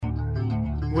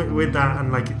with that,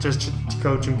 and like just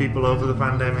coaching people over the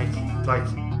pandemic, like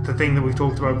the thing that we've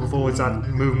talked about before is that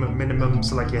movement minimum.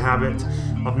 So like your habit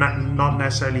of not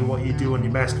necessarily what you do on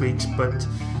your best weeks, but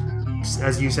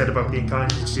as you said about being kind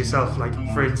to yourself, like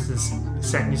for instance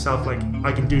setting yourself like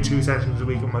I can do 2 sessions a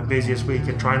week on my busiest week,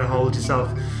 and trying to hold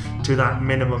yourself to that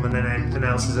minimum, and then anything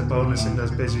else as a bonus in those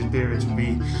busiest periods would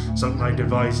be something I'd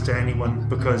advise to anyone,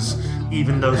 because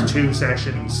even those 2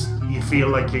 sessions you feel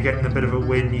like you're getting a bit of a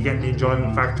win, you're getting the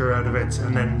enjoyment factor out of it,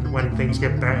 and then when things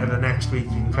get better the next week you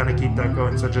can kind of keep that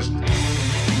going. So just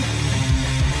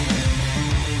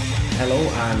hello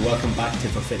and welcome back to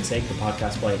For Fit's Sake, the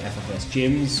podcast by FFS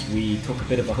Gyms. We took a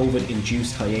bit of a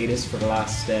COVID-induced hiatus for the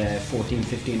last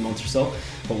 14-15 months or so,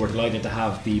 but we're delighted to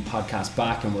have the podcast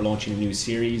back, and we're launching a new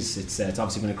series. It's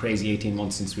obviously been a crazy 18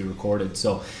 months since we recorded,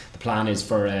 so the plan is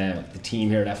for the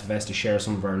team here at FFS to share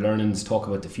some of our learnings, talk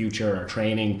about the future, our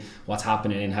training, what's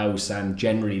happening in-house, and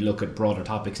generally look at broader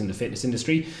topics in the fitness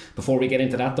industry. Before we get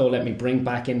into that though, let me bring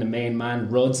back in the main man,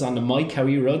 Ruds, on the mic. How are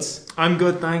you, Ruds? I'm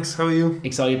good, thanks. How are you?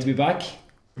 Excited to be back?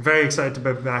 Very excited to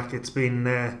be back. It's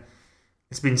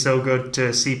been so good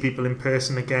to see people in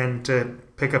person again, to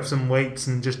pick up some weights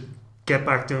and just get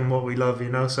back doing what we love, you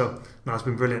know. So no, it's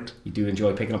been brilliant. You do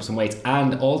enjoy picking up some weights,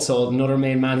 and also another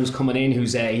main man who's coming in,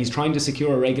 who's he's trying to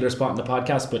secure a regular spot in the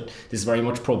podcast, but this is very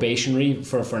much probationary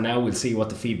for now. We'll see what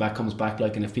the feedback comes back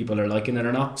like and if people are liking it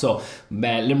or not. So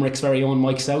Limerick's very own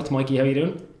Mike South. Mikey, how you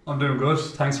doing? I'm doing good.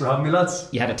 Thanks for having me, lads.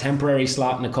 You had a temporary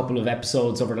slot in a couple of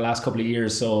episodes over the last couple of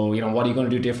years, so you know, what are you going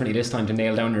to do differently this time to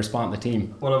nail down your spot in the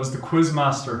team? Well, I was the quiz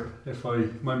master, if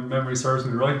my memory serves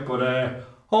me right, but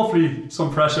hopefully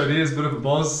some fresh ideas, a bit of a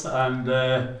buzz,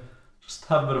 and just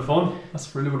have a bit of fun.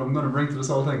 That's really what I'm going to bring to this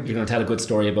whole thing. You're going to tell a good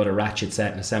story about a ratchet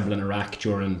set and assembling a rack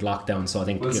during lockdown, so I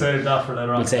think we'll save that for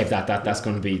later on. We'll save that. That's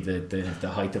going to be the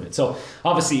height of it. So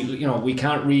obviously, you know, we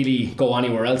can't really go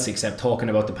anywhere else except talking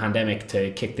about the pandemic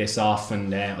to kick this off,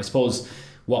 and I suppose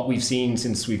what we've seen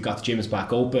since we've got the gyms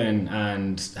back open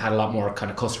and had a lot more kind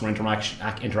of customer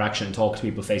interaction and talk to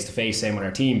people face to face, same with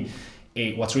our team.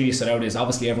 What's really stood out is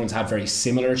obviously everyone's had very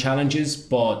similar challenges,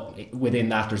 but within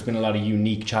that there's been a lot of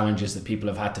unique challenges that people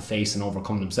have had to face and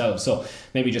overcome themselves. So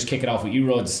maybe just kick it off with you,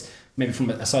 Ruds, maybe from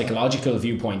a psychological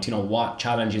viewpoint, you know, what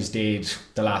challenges did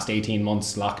the last 18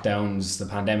 months, lockdowns, the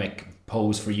pandemic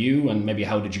pose for you, and maybe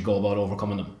how did you go about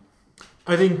overcoming them?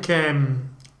 I think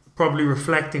probably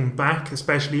reflecting back,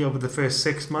 especially over the first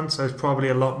 6 months, I was probably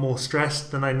a lot more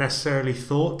stressed than I necessarily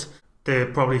thought.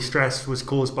 The probably stress was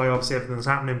caused by obviously everything that's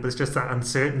happening, but it's just that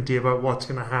uncertainty about what's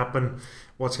going to happen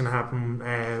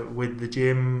with the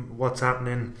gym, what's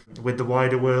happening with the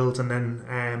wider world, and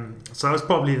then so that was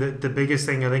probably the biggest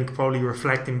thing. I think probably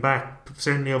reflecting back,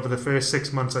 certainly over the first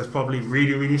 6 months, I was probably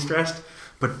really stressed,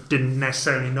 but didn't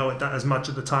necessarily know it that as much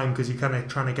at the time, because you're kind of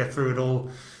trying to get through it all,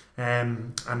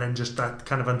 and then just that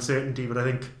kind of uncertainty. But I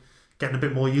think getting a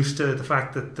bit more used to the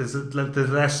fact that there's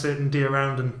less certainty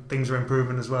around and things are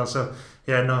improving as well. So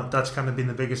yeah, no, that's kind of been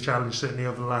the biggest challenge certainly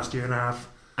over the last year and a half.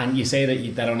 And you say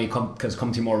that only come to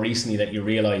you more recently, that you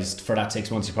realised for that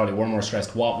 6 months you probably were more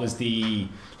stressed. What was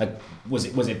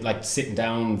was it like sitting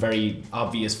down, very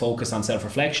obvious focus on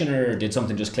self-reflection, or did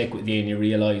something just click with you and you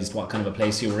realised what kind of a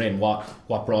place you were in? What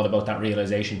brought about that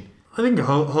realisation? I think a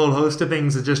whole host of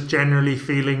things are just generally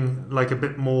feeling like a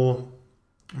bit more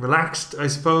relaxed, I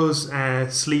suppose.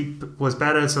 Sleep was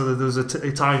better, so there was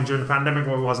a time during the pandemic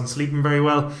where I wasn't sleeping very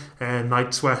well,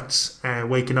 night sweats,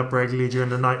 waking up regularly during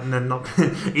the night, and then not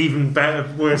even better,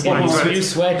 worse night sweats. You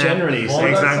sweat generally,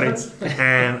 exactly,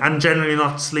 and generally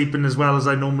not sleeping as well as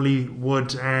I normally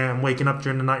would, waking up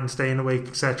during the night and staying awake,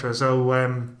 etc.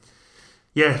 So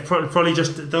yeah, probably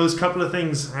just those couple of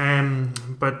things,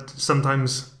 but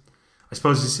sometimes I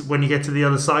suppose when you get to the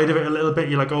other side of it a little bit,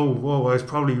 you're like, oh, whoa, I was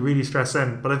probably really stressed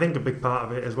then. But I think a big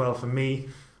part of it as well for me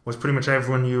was pretty much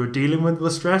everyone you were dealing with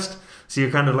was stressed. So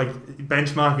you're kind of like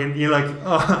benchmarking, you're like,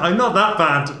 oh, I'm not that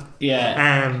bad.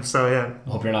 Yeah. So yeah. I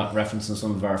hope you're not referencing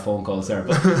some of our phone calls there.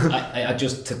 But I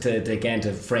just,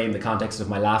 to frame the context of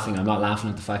my laughing, I'm not laughing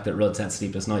at the fact that Ruds had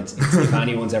sleepless nights. If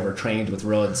anyone's ever trained with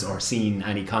Ruds or seen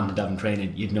any content of him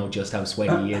training, you'd know just how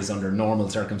sweaty he is under normal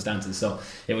circumstances. So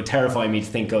it would terrify me to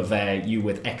think of you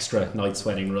with extra night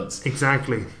sweating Ruds.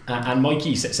 Exactly. And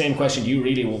Mikey, same question to you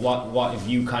really. What have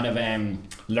you kind of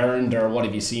learned, or what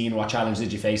have you seen? What challenges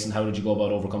did you face, and how did you go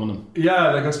about overcoming them?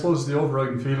 Yeah, like I suppose the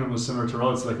overriding feeling was similar to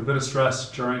Rod's, like a bit of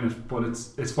stress during it, but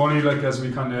it's funny, like as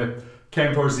we kind of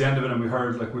came towards the end of it and we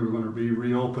heard like we were going to be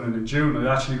reopening in June,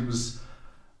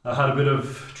 I had a bit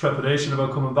of trepidation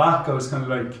about coming back. I was kind of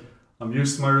like, I'm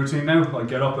used to my routine now. I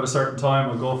get up at a certain time,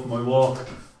 I go for my walk,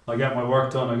 I get my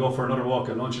work done, I go for another walk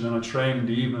at lunch, and then I train in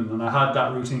the evening, and I had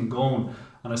that routine going.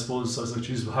 And I suppose I was like,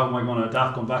 geez, how am I going to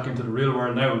adapt going back into the real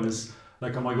world now? And is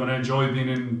like, am I going to enjoy being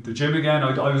in the gym again?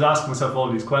 I was asking myself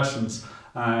all these questions,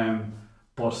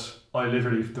 but I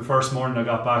literally, the first morning I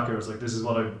got back here, I was like, this is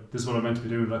what I'm meant to be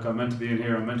doing. Like, I'm meant to be in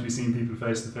here. I'm meant to be seeing people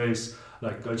face to face.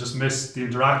 Like, I just miss the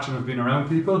interaction of being around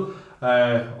people.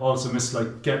 Also miss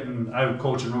like getting out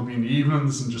coaching rugby in the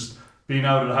evenings and just being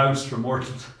out of the house for more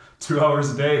than 2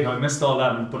 hours a day. I missed all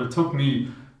that, but it took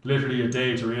me literally a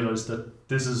day to realise that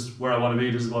this is where I want to be,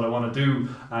 this is what I want to do,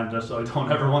 and that I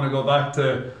don't ever want to go back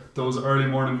to those early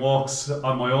morning walks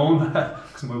on my own,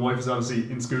 because my wife is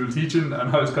obviously in school teaching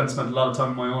and I was kind of spent a lot of time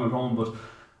on my own at home. But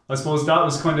I suppose that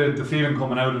was kind of the feeling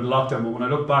coming out of the lockdown. But when I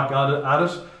look back at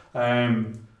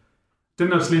it,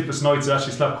 didn't have sleepless nights. I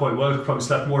actually slept quite well. Probably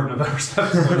slept more than I've ever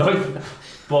slept in my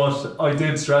life. But I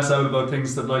did stress out about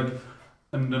things that, like,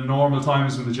 in the normal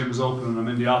times when the gym is open and I'm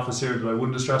in the office here, that I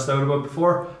wouldn't have stressed out about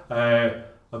before. I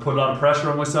put a lot of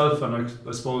pressure on myself, and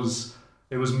I suppose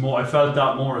it was more, I felt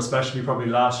that more, especially probably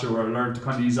last year, where I learned to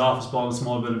kind of ease off the ball a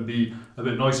small bit and be a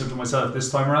bit nicer to myself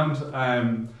this time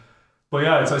around. But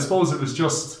yeah, I suppose it was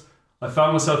just, I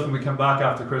found myself when we came back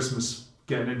after Christmas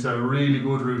getting into a really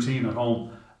good routine at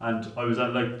home, and I was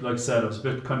at, like I said, I was a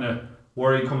bit kind of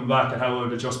worried coming back at how I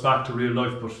would adjust back to real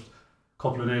life, but a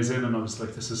couple of days in and I was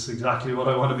like, this is exactly what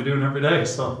I want to be doing every day,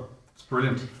 so it's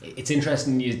brilliant. It's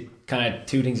interesting, you kind of,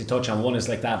 two things you touch on. One is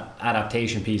like that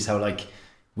adaptation piece, how like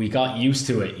we got used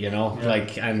to it,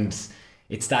 like, and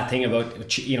it's that thing about,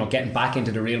 getting back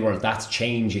into the real world, that's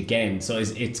change again. So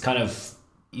it's kind of,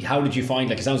 how did you find,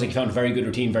 like, it sounds like you found a very good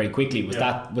routine very quickly.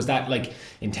 Was that like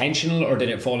intentional, or did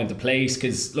it fall into place?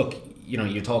 Because look,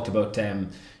 you talked about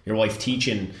your wife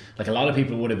teaching. Like, a lot of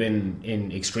people would have been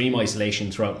in extreme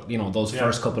isolation throughout those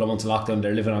first couple of months of lockdown.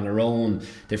 They're living on their own,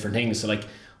 different things. So like,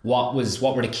 what were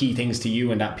the key things to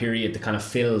you in that period to kind of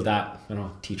fill that,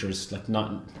 teachers, like,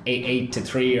 not 8 to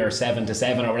 3 or 7 to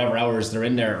 7 or whatever hours they're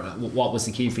in there? What was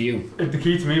the key for you? The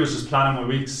key to me was just planning my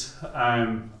weeks,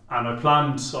 and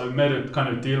I made a kind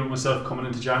of deal with myself coming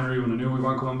into January when I knew we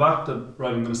weren't coming back, that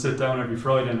right, I'm going to sit down every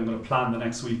Friday and I'm going to plan the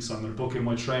next week. So I'm going to book in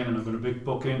my training, I'm going to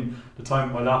book in the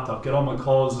time with my laptop, get all my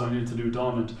calls that I need to do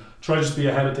done, and try to just be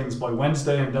ahead of things by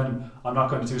Wednesday, and then I'm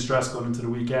not going to be too stressed going into the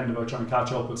weekend about trying to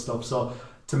catch up with stuff. So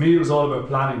to me, it was all about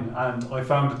planning, and I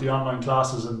found that the online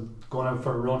classes and going out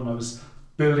for a run, I was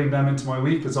building them into my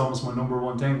week. It's almost my number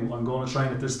one thing. I'm going to train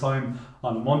at this time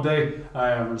on a Monday.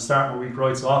 I'm going to start my week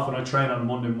right. So often I train on a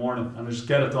Monday morning and I just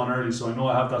get it done early, so I know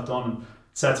I have that done, and it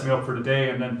sets me up for the day.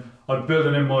 And then I'm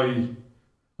building in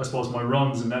my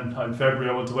runs, and then in February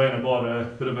I went away and I bought a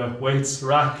bit of a weights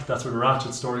rack. That's where the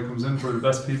ratchet story comes in, for the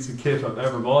best pizza kit I've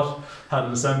ever bought. Had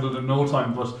it assembled in no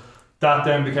time, but that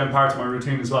then became part of my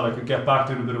routine as well. I could get back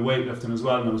doing a bit of weightlifting as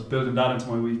well, and I was building that into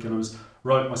my week, and I was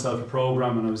writing myself a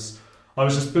program, and I was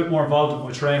just a bit more involved with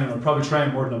my training. I probably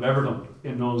trained more than I've ever done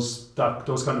in those kind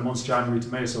of months, January to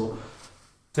May. So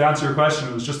to answer your question,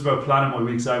 it was just about planning my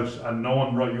weeks out and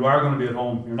knowing, right, you are going to be at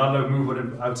home. You're not allowed to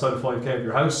move outside of 5k of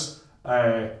your house.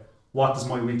 What does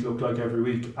my week look like every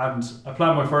week? And I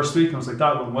planned my first week and I was like,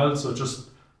 that went well. So it just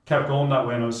kept going that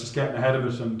way, and I was just getting ahead of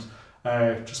it,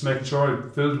 and just making sure I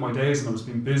filled my days, and I was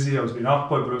being busy, I was being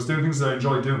occupied, but I was doing things that I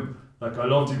enjoyed doing. Like, I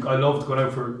loved going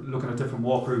out for looking at different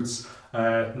walk routes.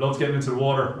 Loved getting into the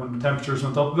water when the temperatures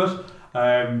went up a bit.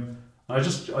 I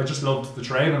just loved the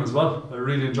training as well. I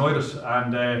really enjoyed it,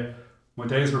 and my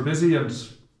days were busy and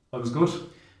I was good.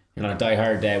 You're not a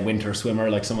die-hard winter swimmer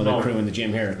like some of the crew in the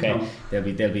gym here. Okay, no.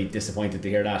 They'll be disappointed to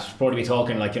hear that. Probably be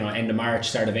talking like end of March,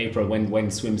 start of April, when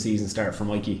swim season start for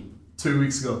Mikey. 2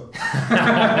 weeks ago.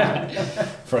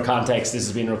 For context, this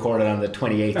has been recorded on the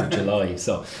 28th of July,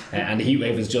 so and the heat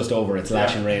wave is just over. It's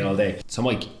lashing rain all day. So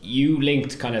Mike, you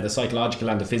linked kind of the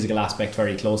psychological and the physical aspect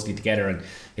very closely together, and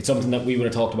it's something that we would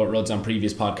have talked about, Ruds, on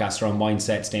previous podcasts around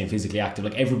mindset, staying physically active.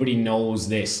 Like, everybody knows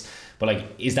this, but like,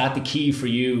 is that the key for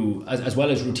you, as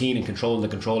well as routine and control the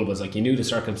controllables? Like, you knew the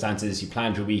circumstances, you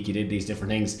planned your week, you did these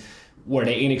different things. Were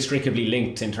they inextricably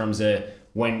linked in terms of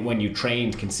when you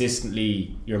trained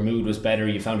consistently, your mood was better,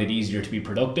 you found it easier to be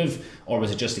productive? Or was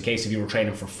it just a case of you were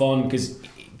training for fun? Because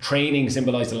training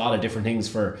symbolised a lot of different things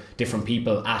for different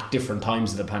people at different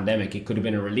times of the pandemic. It could have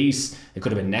been a release, it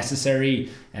could have been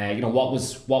necessary. What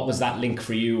was that link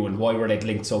for you, and why were they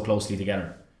linked so closely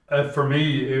together? For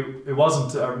me, it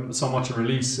wasn't so much a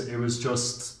release, it was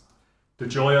just the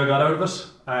joy I got out of it,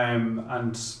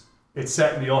 and it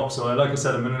set me up. So like I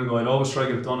said a minute ago, I'd always try to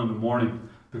get it done in the morning,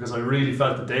 because I really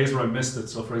felt the days where I missed it.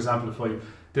 So for example, if I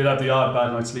did have the odd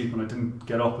bad night's sleep and I didn't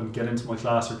get up and get into my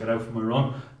class or get out for my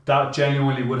run, that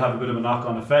genuinely would have a bit of a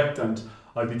knock-on effect, and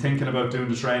I'd be thinking about doing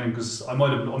the training, because I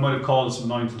might have calls from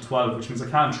 9 till 12, which means I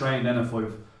can't train then if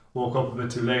I've woke up a bit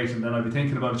too late, and then I'd be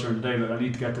thinking about it during the day, like I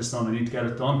need to get this done, I need to get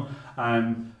it done.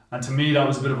 And to me that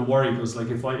was a bit of a worry, because like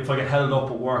if I get held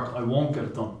up at work, I won't get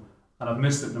it done, and I've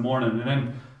missed it in the morning, and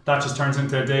then that just turns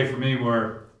into a day for me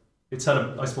where it's had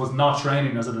I suppose not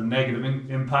training has had a negative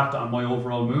impact on my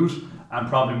overall mood and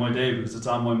probably my day, because it's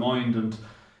on my mind. And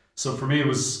so for me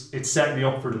it set me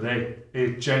up for the day.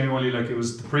 It genuinely, like, it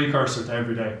was the precursor to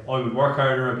every day. I would work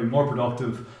harder, I'd be more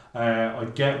productive,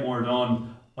 I'd get more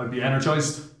done, I'd be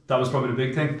energized. That was probably the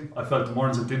big thing. I felt the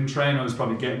mornings I didn't train, I was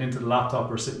probably getting into the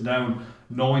laptop or sitting down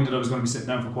knowing that I was going to be sitting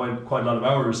down for quite a lot of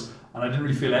hours, and I didn't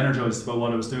really feel energized about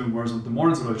what I was doing. Whereas the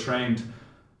mornings when I trained,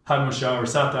 had my shower,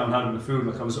 sat down, had my food,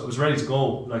 like I was ready to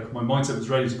go. Like my mindset was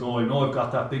ready to go. I know I've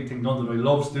got that big thing done that I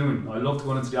loved doing. I loved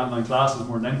going into the online classes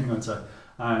more than anything, I'd say.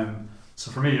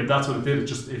 So for me, that's what it did.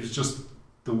 It was just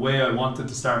the way I wanted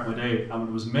to start my day, and when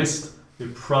it was missed,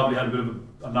 it probably had a bit of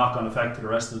a knock-on effect to the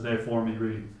rest of the day for me,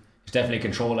 really. There's definitely a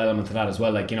control element to that as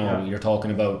well. Like, you know, You're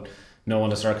talking about knowing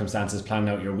the circumstances, planning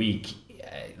out your week.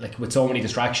 Like with so many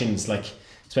distractions, like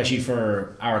especially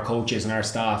for our coaches and our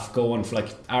staff, going for, like,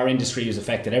 our industry is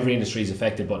affected, every industry is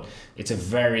affected, but it's a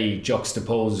very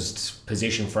juxtaposed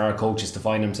position for our coaches to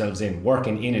find themselves in,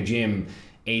 working in a gym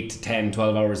 8 to 10,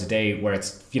 12 hours a day, where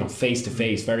it's, you know, face to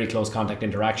face, very close contact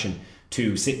interaction,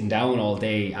 to sitting down all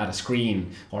day at a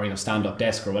screen or, you know, stand up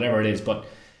desk or whatever it is. But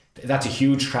that's a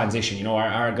huge transition. You know,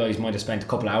 our guys might have spent a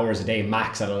couple of hours a day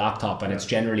max at a laptop, and it's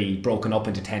generally broken up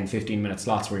into 10-15 minute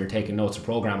slots where you're taking notes or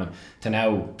programming, to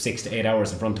now 6 to 8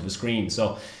 hours in front of a screen.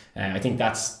 So I think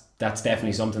that's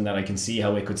definitely something that I can see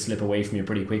how it could slip away from you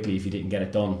pretty quickly if you didn't get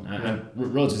it done. And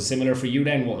Rhodes, is similar for you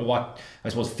then? What I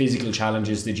suppose physical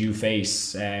challenges did you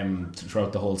face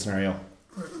throughout the whole scenario?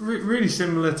 Really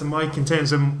similar to Mike in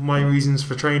terms of my reasons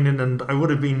for training, and I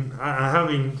have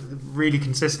been really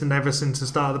consistent ever since the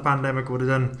start of the pandemic. I would have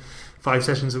done 5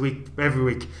 sessions a week every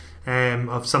week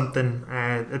of something.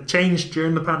 It changed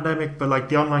during the pandemic, but like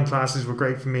the online classes were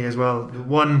great for me as well.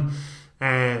 One,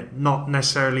 not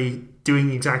necessarily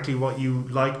doing exactly what you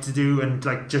like to do and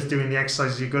like just doing the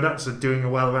exercises you're good at, so doing a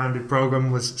well-rounded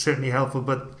program was certainly helpful.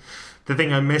 But the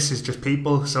thing I miss is just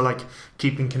people, so like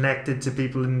keeping connected to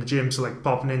people in the gym. So like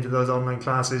popping into those online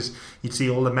classes, you'd see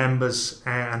all the members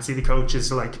and see the coaches.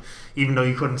 So like even though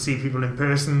you couldn't see people in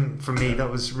person, for me that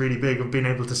was really big, of being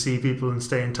able to see people and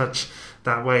stay in touch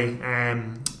that way.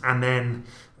 And then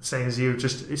same as you,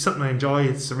 just it's something I enjoy.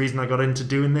 It's the reason I got into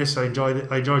doing this. I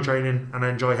enjoy training and I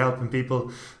enjoy helping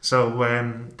people. So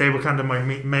they were kind of my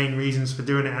main reasons for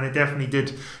doing it, and it definitely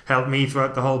did help me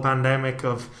throughout the whole pandemic.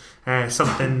 Of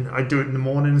something I do it in the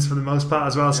mornings for the most part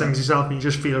as well, same as yourself, and you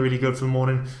just feel really good for the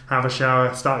morning, have a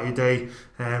shower, start your day.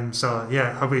 So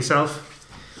yeah, how about yourself?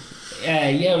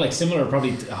 Like similar,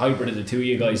 probably a hybrid of the two of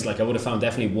you guys. Like I would have found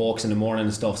definitely walks in the morning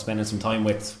and stuff, spending some time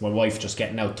with my wife, just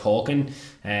getting out talking.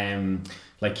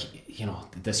 Like, you know,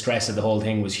 the stress of the whole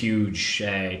thing was huge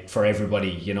for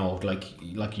everybody, you know, like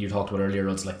you talked about earlier,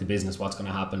 it's like the business, what's going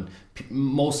to happen.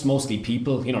 Mostly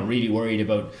people, you know, really worried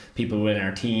about people within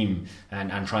our team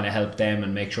and trying to help them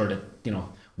and make sure that, you know,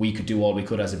 we could do all we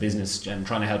could as a business, and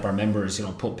trying to help our members, you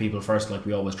know, put people first like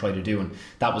we always try to do. And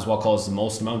that was what caused the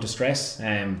most amount of stress,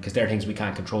 because there are things we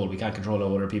can't control. We can't control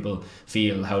how other people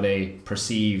feel, how they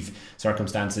perceive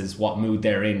circumstances, what mood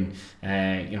they're in.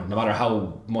 You know, no matter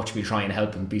how much we try and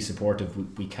help and be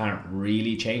supportive, we can't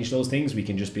really change those things. We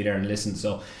can just be there and listen.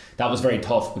 So that was very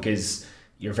tough, because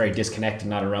you're very disconnected,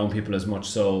 not around people as much.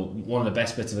 So one of the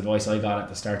best bits of advice I got at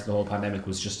the start of the whole pandemic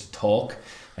was just to talk.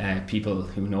 People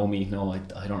who know me know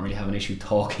I don't really have an issue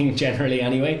talking generally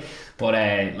anyway, but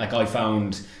like I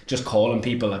found just calling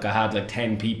people, like I had like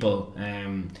 10 people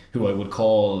who I would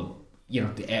call, you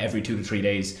know, every 2 to 3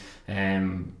 days,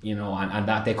 you know, and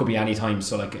that they could be any time.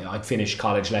 So like I'd finish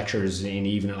college lectures in the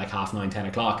evening at like 9:30, 10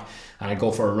 o'clock, and I'd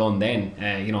go for a run then,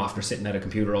 you know, after sitting at a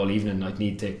computer all evening. I'd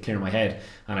need to clear my head,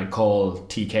 and I'd call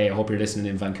TK. I hope you're listening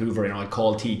in Vancouver. You know, I'd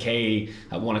call TK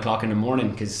at 1 o'clock in the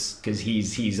morning because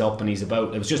he's up and he's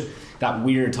about. It was just that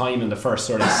weird time in the first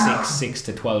sort of 6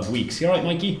 to 12 weeks. You all right,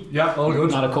 Mikey? Yeah, all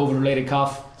good. Not a COVID related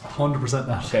cough? 100%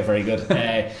 not. Okay, very good.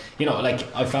 You know, like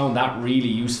I found that really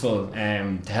useful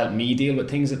to help me deal with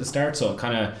things at the start. So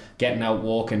kind of getting out,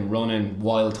 walking, running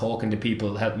while talking to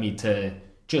people helped me to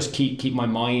just keep my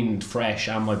mind fresh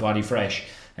and my body fresh.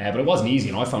 But it wasn't easy.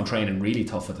 You know, I found training really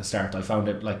tough at the start. I found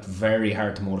it like very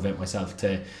hard to motivate myself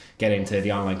to get into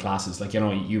the online classes. Like, you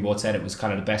know, you both said it was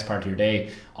kind of the best part of your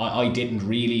day. I didn't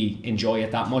really enjoy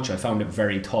it that much. I found it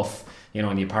very tough, you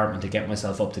know, in the apartment to get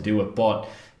myself up to do it. But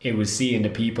it was seeing the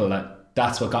people that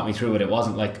that's what got me through it. It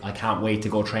wasn't like I can't wait to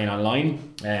go train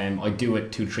online. I do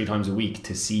it 2 to 3 times a week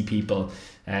to see people,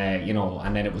 you know,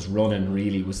 and then it was running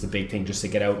really was the big thing, just to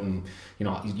get out and, you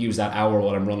know, use that hour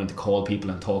while I'm running to call people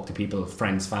and talk to people,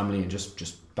 friends, family, and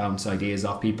just bounce ideas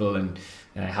off people and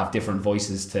have different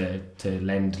voices to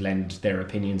lend their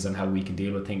opinions on how we can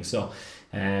deal with things. So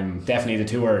definitely the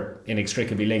two are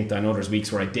inextricably linked. I know there's weeks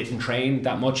where I didn't train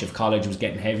that much. If college was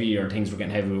getting heavy or things were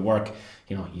getting heavy with work,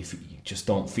 you know, you just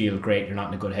don't feel great, you're not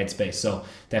in a good headspace. So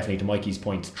definitely, to Mikey's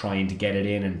point, trying to get it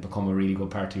in and become a really good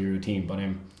part of your routine. But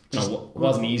you know, it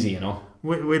wasn't easy, you know.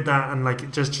 With that, and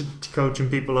like just coaching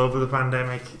people over the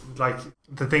pandemic, like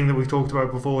the thing that we've talked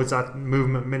about before is that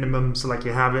movement minimum. So like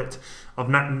your habit of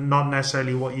not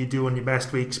necessarily what you do on your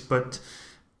best weeks, but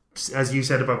as you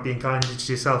said about being kind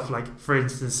to yourself, like for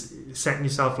instance, setting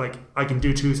yourself like, I can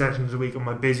do 2 sessions a week on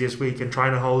my busiest week, and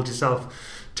trying to hold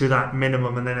yourself to that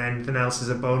minimum, and then anything else is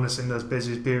a bonus in those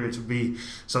busiest periods would be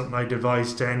something I'd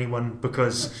advise to anyone,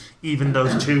 because even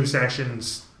those 2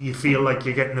 sessions, you feel like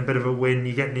you're getting a bit of a win,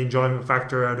 you're getting the enjoyment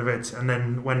factor out of it, and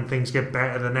then when things get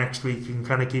better the next week, you can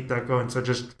kind of keep that going. So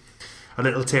just a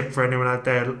little tip for anyone out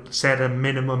there: set a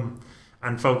minimum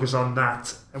and focus on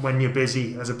that when you're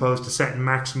busy, as opposed to setting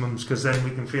maximums, because then we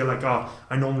can feel like, oh,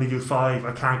 I normally do 5,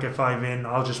 I can't get 5 in,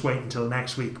 I'll just wait until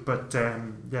next week. But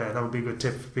yeah, that would be a good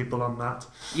tip for people on that.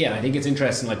 Yeah, I think it's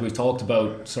interesting, like we've talked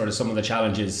about sort of some of the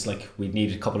challenges, like we'd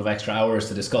need a couple of extra hours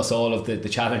to discuss all of the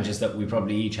challenges that we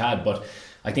probably each had, but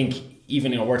I think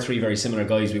even, you know, we're 3 very similar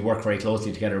guys, we work very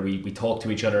closely together, we talk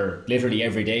to each other literally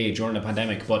every day during the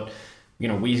pandemic, but you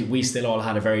know, we still all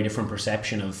had a very different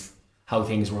perception of how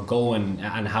things were going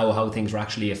and how things were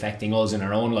actually affecting us in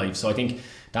our own lives. So I think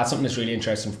that's something that's really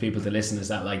interesting for people to listen, is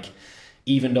that like,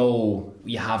 even though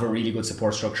you have a really good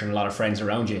support structure and a lot of friends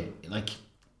around you, like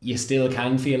you still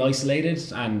can feel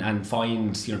isolated and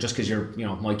find, you know, just because you're, you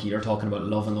know, Mikey, you're talking about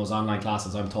loving those online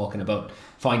classes, I'm talking about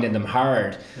finding them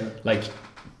hard. Yeah. Like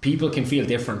people can feel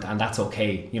different, and that's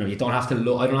okay. You know, you don't have to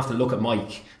look, I don't have to look at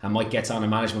Mike, and Mike gets on a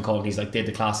management call and he's like, did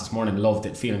the class this morning, loved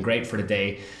it, feeling great for the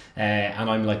day. And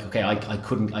I'm like, okay, I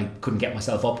couldn't get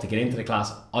myself up to get into the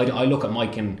class. I look at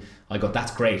Mike and I go,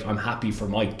 that's great, I'm happy for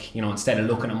Mike, you know, instead of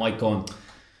looking at Mike going,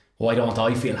 why don't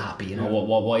I feel happy, you know,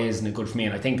 why isn't it good for me?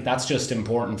 And I think that's just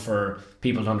important for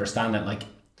people to understand, that like,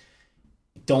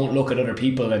 don't look at other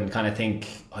people and kind of think,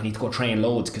 I need to go train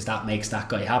loads because that makes that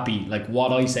guy happy. Like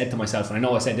what I said to myself, and I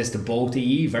know I said this to both of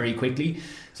you very quickly,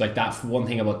 it's like that one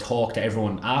thing about talk to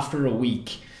everyone after a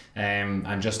week,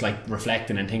 and just like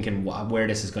reflecting and thinking where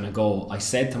this is going to go. I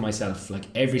said to myself, like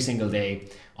every single day,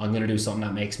 I'm going to do something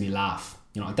that makes me laugh.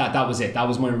 You know, that was it. That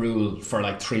was my rule for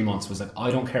like 3 months, was like, I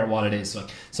don't care what it is. Like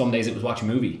some days it was watch a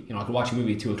movie. You know, I could watch a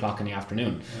movie at 2:00 in the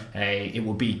afternoon. It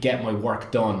would be get my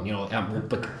work done. You know,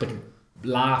 but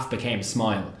laugh became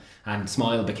smile, and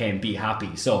smile became be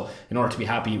happy. So in order to be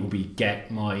happy, it would be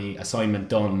get my assignment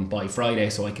done by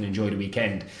Friday so I can enjoy the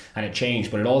weekend. And it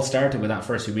changed, but it all started with that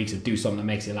first few weeks of do something that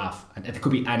makes you laugh. And it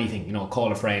could be anything, you know,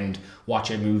 call a friend, watch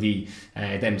a movie,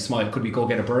 then smile. It could be go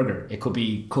get a burger, it could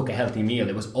be cook a healthy meal.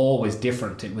 It was always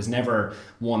different, it was never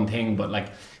one thing. But like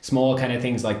small kind of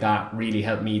things like that really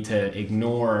helped me to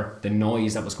ignore the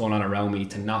noise that was going on around me,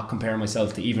 to not compare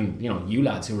myself to even, you know, you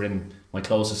lads who were in my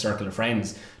closest circle of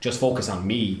friends, just focus on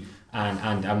me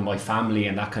and my family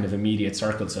and that kind of immediate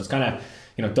circle. So it's kind of,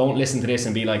 you know, don't listen to this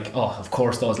and be like, oh, of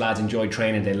course those lads enjoyed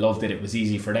training, they loved it, it was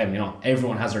easy for them. You know,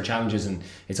 everyone has their challenges, and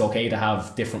it's okay to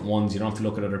have different ones. You don't have to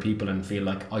look at other people and feel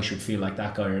like I should feel like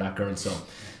that guy or that girl. So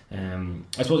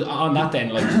I suppose on that then,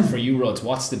 like for you, Rods,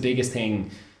 what's the biggest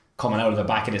thing coming out of the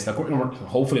back of this? Like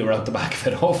hopefully we're out the back of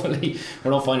it, hopefully we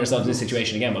don't find ourselves in this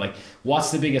situation again, but like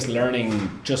what's the biggest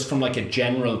learning just from like a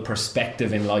general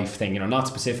perspective in life thing, you know, not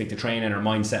specific to training or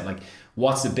mindset? Like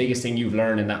what's the biggest thing you've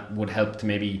learned and that would help to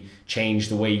maybe change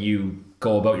the way you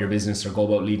go about your business or go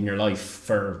about leading your life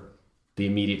for the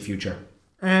immediate future?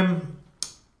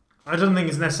 I don't think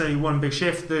it's necessarily one big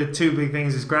shift. The 2 big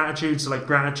things is gratitude. So like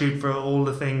gratitude for all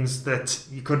the things that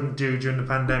you couldn't do during the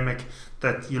pandemic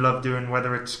that you love doing,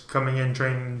 whether it's coming in,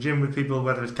 training in the gym with people,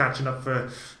 whether it's catching up for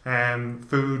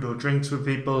food or drinks with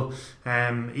people,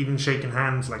 even shaking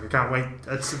hands. Like I can't wait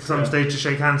at some stage to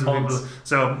shake hands with people.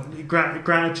 So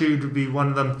gratitude would be one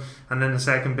of them. And then the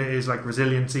second bit is like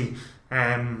resiliency.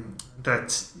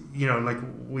 That, you know, like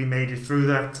we made it through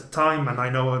that time, and I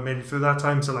know I made it through that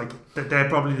time. So like they're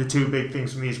probably the 2 big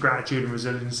things for me, is gratitude and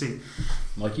resiliency.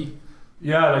 Mikey?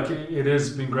 Yeah, like it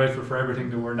has been grateful for everything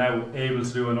that we're now able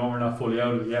to do. I know we're not fully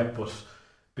out of it yet, but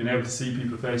being able to see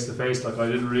people face to face, like I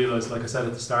didn't realise, like I said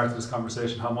at the start of this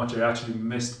conversation, how much I actually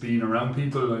missed being around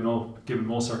people. I know given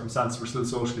most circumstances we're still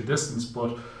socially distanced,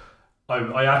 but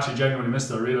I actually genuinely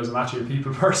missed it. I realised I'm actually a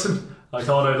people person. I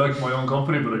thought I liked my own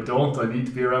company, but I don't. I need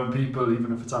to be around people,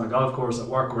 even if it's on a golf course, at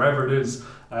work, wherever it is.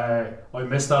 I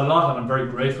miss that a lot, and I'm very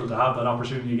grateful to have that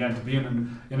opportunity again, to be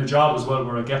in a job as well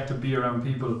where I get to be around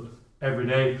people every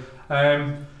day.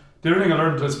 The other thing I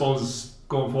learned, I suppose,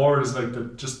 going forward is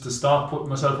like just to stop putting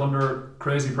myself under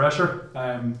crazy pressure.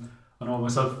 I know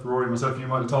Rory, you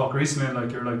might have talked recently, and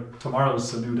like you're like,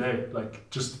 tomorrow's a new day. Like,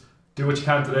 just do what you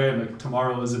can today, and like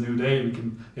tomorrow is a new day.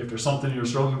 If there's something you're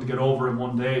struggling to get over in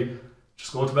one day,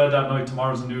 just go to bed that night.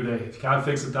 Tomorrow's a new day. If you can't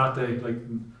fix it that day, like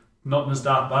nothing is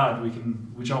that bad. We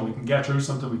can get through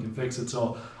something. We can fix it.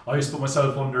 So I used to put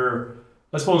myself under.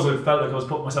 I suppose I felt like I was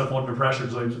putting myself under pressure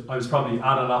because I was probably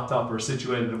at a laptop or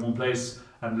situated in one place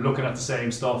and looking at the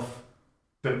same stuff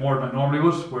a bit more than I normally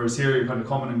would. Whereas here you're kind of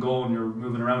coming and going, you're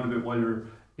moving around a bit while you're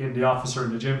in the office or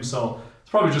in the gym. So it's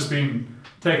probably just been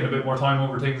taking a bit more time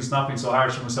over things, not being so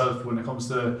harsh on myself when it comes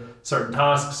to certain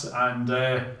tasks,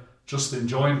 and just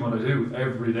enjoying what I do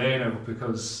every day now,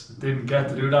 because I didn't get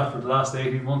to do that for the last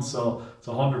 18 months. So it's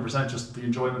 100% just the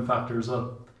enjoyment factor as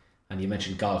well. And you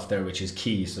mentioned golf there, which is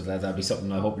key, so that'll be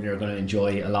something I hope you're going to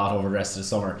enjoy a lot over the rest of the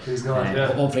summer. Please God,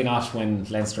 yeah. Hopefully not when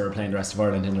Leinster are playing the rest of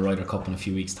Ireland in the Ryder Cup in a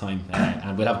few weeks' time.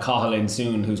 And we'll have Cathal in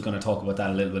soon, who's going to talk about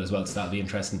that a little bit as well, so that'll be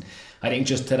interesting. I think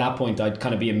just to that point, I'd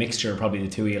kind of be a mixture of probably the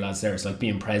two of you lads there. It's like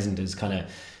being present is kind of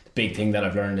the big thing that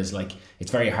I've learned, is like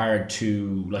it's very hard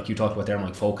to, like you talked about there,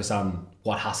 Mike, focus on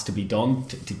what has to be done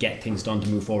to get things done, to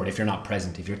move forward if you're not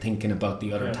present, if you're thinking about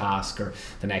the other task or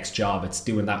the next job. It's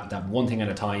doing that one thing at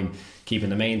a time, keeping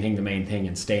the main thing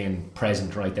and staying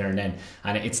present right there and then.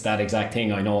 And it's that exact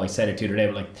thing. I know I said it to you today,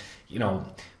 but like, you know,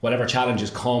 whatever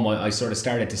challenges come, I sort of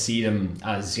started to see them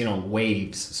as, you know,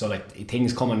 waves. So like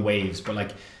things come in waves, but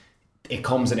like it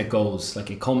comes and it goes.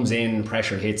 Like it comes in,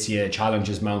 pressure hits you,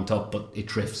 challenges mount up, but it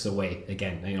drifts away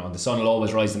again. You know, the sun will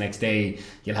always rise the next day.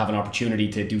 You'll have an opportunity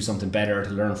to do something better, to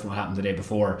learn from what happened the day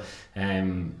before.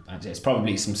 It's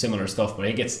probably some similar stuff, but I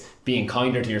think it's being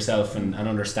kinder to yourself and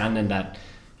understanding that,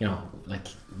 you know, like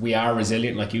we are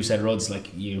resilient, like you said, Ruds, like,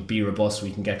 you be robust,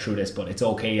 we can get through this, but it's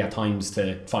okay at times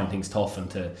to find things tough and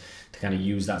to kind of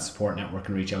use that support network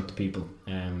and reach out to people.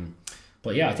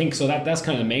 But yeah, I think so that's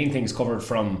kind of the main things covered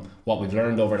from what we've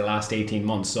learned over the last 18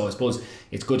 months. So I suppose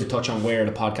it's good to touch on where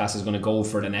the podcast is going to go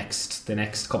for the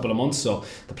next couple of months. So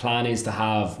the plan is to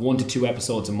have 1 to 2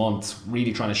 episodes a month,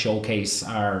 really trying to showcase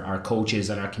our coaches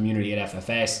and our community at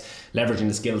FFS, leveraging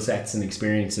the skill sets and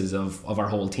experiences of our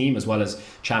whole team, as well as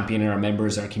championing our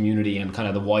members, our community, and kind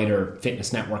of the wider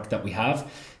fitness network that we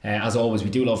have. As always,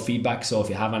 we do love feedback, so if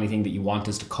you have anything that you want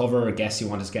us to cover, or guests you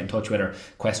want us to get in touch with, or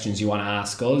questions you want to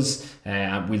ask us,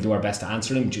 we'll do our best to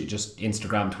answer them. Just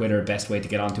Instagram, Twitter, best way to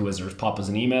get onto us, or pop us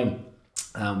an email.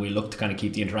 We look to kind of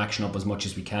keep the interaction up as much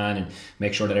as we can and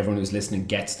make sure that everyone who's listening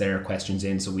gets their questions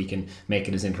in, so we can make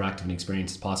it as interactive an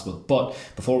experience as possible. But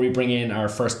before we bring in our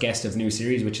first guest of the new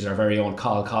series, which is our very own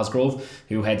Cathal Cosgrove,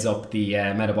 who heads up the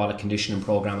metabolic conditioning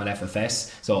program at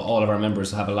FFS, so all of our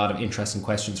members have a lot of interesting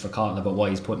questions for Cathal about why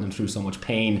he's putting them through so much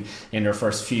pain in their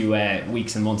first few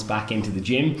weeks and months back into the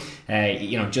gym.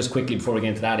 You know, just quickly before we get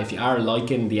into that, if you are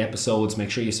liking the episodes,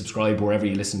 make sure you subscribe wherever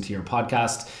you listen to your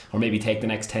podcast, or maybe take the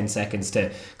next 10 seconds to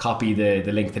copy the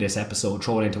link to this episode,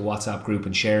 throw it into a WhatsApp group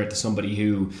and share it to somebody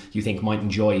who you think might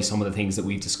enjoy some of the things that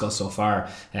we've discussed so far.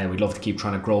 We'd love to keep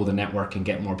trying to grow the network and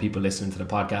get more people listening to the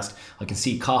podcast. I can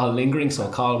see Cathal lingering, so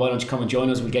Cathal, why don't you come and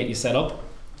join us? We'll get you set up.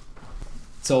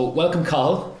 So welcome,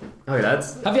 Cathal. Hi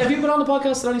lads. Have you been on the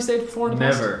podcast at any stage before? In the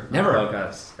Never. past? Never.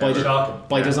 Podcast.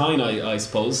 By design, I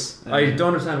suppose. I don't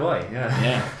understand why.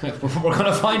 Yeah. We're going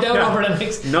to find out over the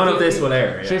next. None of this will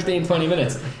air. 15-20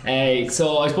 minutes.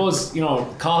 So I suppose, you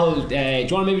know, Cathal, do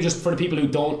you want to maybe just, for the people who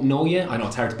don't know you, I know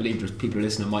it's hard to believe there's people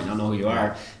listening who might not know who you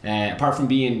are. Apart from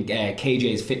being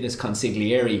KJ's fitness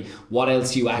consigliere, what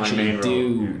else you actually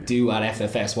do at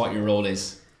FFS? What your role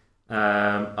is?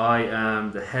 I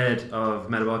am the head of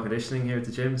metabolic conditioning here at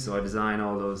the gym, so I design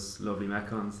all those lovely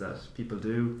metcons that people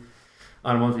do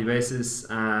on a monthly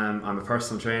basis. I'm a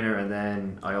personal trainer, and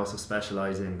then I also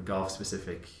specialise in golf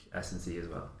specific S&C as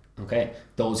well. Okay,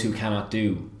 those who cannot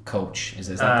do coach, is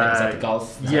that the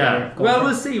golf? Yeah, well,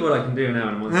 we'll see what I can do now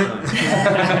in a month's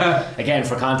time. Again,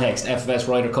 for context, FFS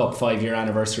Ryder Cup 5-year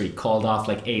anniversary, called off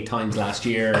like 8 times last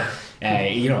year.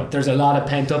 You know, there's a lot of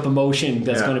pent up emotion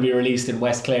that's going to be released in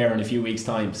West Clare in a few weeks'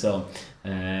 time. So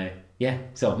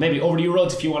so maybe over to you,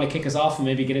 Ruds, if you want to kick us off and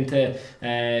maybe get into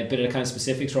a bit of the kind of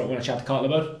specifics what we want to chat to Cathal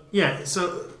about. Yeah,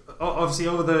 so obviously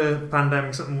over the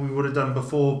pandemic, something we would have done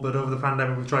before, but over the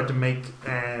pandemic we tried to make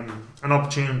an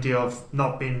opportunity of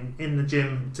not being in the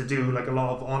gym to do like a lot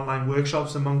of online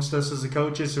workshops amongst us as the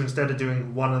coaches. So instead of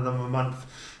doing one of them a month,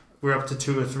 we're up to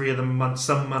 2 or 3 of them months,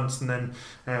 some months, and then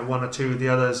 1 or 2 of the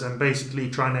others, and basically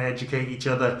trying to educate each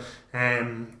other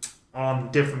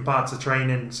on different parts of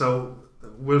training. So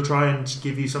we'll try and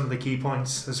give you some of the key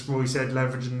points, as Roy said,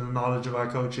 leveraging the knowledge of our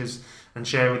coaches, and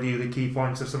share with you the key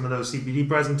points of some of those CPD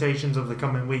presentations over the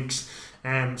coming weeks.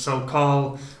 So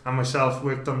Carl and myself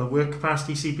worked on the work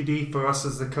capacity CPD for us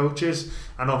as the coaches,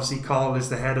 and obviously Carl is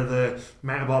the head of the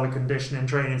metabolic conditioning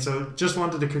training. So just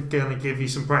wanted to kind of give you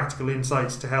some practical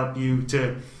insights to help you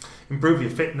to improve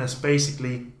your fitness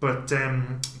basically. But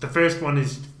the first one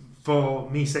is for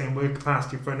me saying work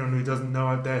capacity, for anyone who doesn't know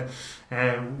out there.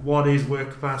 What is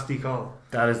work capacity, Carl?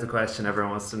 That is the question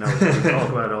everyone wants to know. We talk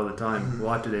about it all the time.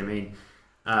 What do they mean?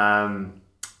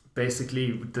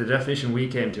 Basically, the definition we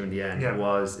came to in the end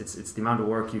was it's the amount of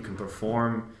work you can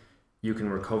perform, you can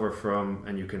recover from,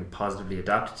 and you can positively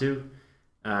adapt to.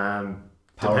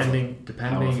 Depending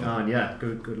on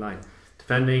good line.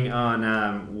 Depending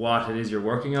on what it is you're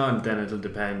working on, then it'll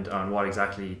depend on what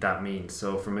exactly that means.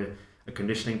 So from a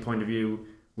conditioning point of view,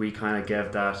 we kind of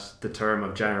gave that the term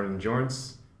of general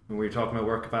endurance when we were talking about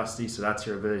work capacity. So that's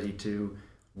your ability to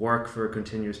work for a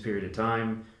continuous period of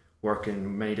time, work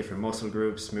in many different muscle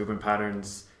groups, movement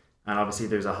patterns, and obviously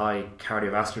there's a high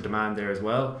cardiovascular demand there as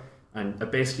well, and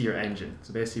basically your engine.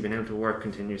 So basically being able to work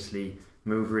continuously,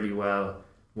 move really well.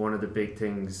 One of the big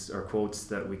things or quotes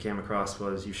that we came across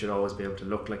was you should always be able to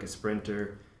look like a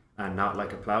sprinter and not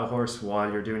like a plow horse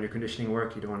while you're doing your conditioning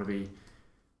work. You don't want to be,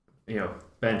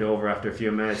 bent over after a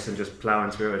few minutes and just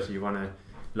plowing through it. You want to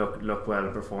look well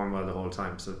and perform well the whole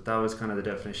time. So that was kind of the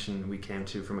definition we came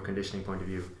to from a conditioning point of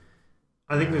view.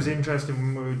 I think it was interesting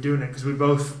when we were doing it because we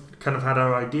both kind of had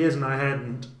our ideas in our head,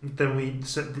 and then we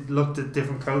looked at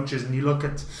different coaches, and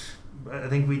I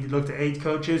think we looked at 8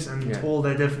 coaches, and all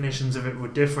their definitions of it were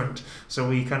different. So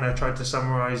we kind of tried to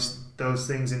summarize those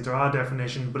things into our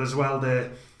definition. But as well,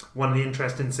 one of the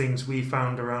interesting things we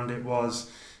found around it was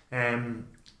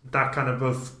that kind of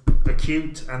both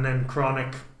acute and then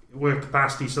chronic work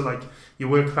capacity. So like your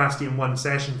work capacity in one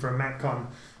session for a Metcon,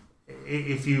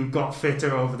 if you got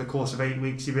fitter over the course of 8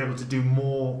 weeks, you'd be able to do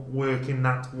more work in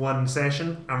that one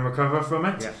session and recover from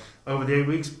it over the 8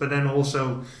 weeks. But then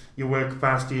also your work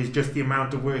capacity is just the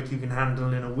amount of work you can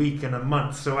handle in a week and a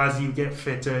month. So as you get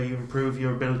fitter, you improve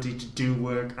your ability to do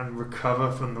work and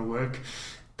recover from the work.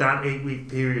 That 8 week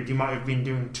period, you might have been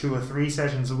doing 2 or 3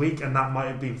 sessions a week, and that might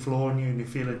have been flooring you and you're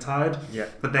feeling tired.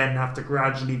 But then after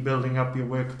gradually building up your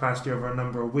work capacity over a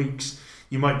number of weeks,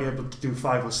 you might be able to do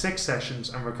 5 or 6 sessions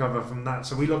and recover from that.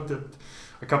 So we looked at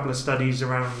a couple of studies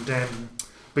around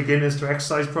beginners to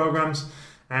exercise programs,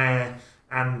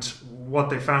 and what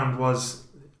they found was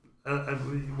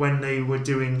when they were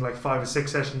doing like 5 or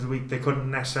 6 sessions a week, they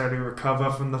couldn't necessarily recover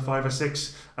from the 5 or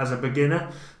 6 as a beginner.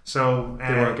 So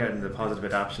they weren't getting the positive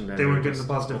adaptation. They weren't getting the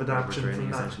positive adaptation from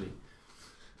that. Essentially.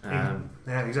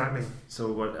 Yeah, exactly.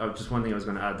 So just one thing I was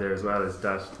going to add there as well is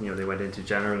that they went into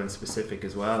general and specific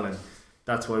as well, and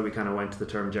that's why we kind of went to the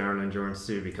term general endurance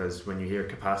too, because when you hear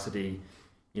capacity,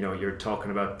 you're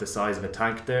talking about the size of a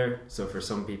tank there. So for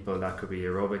some people that could be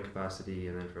aerobic capacity,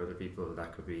 and then for other people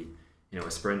that could be,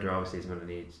 a sprinter obviously is going to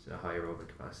need a high aerobic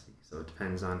capacity. So it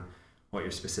depends on what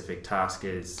your specific task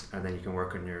is, and then you can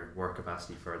work on your work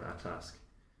capacity for that task.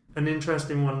 An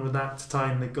interesting one with that to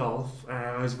tie in the golf,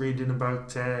 I was reading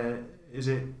about, is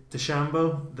it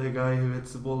DeChambeau, the guy who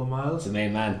hits the ball a miles? The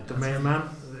main man. The main man.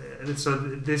 So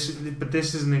this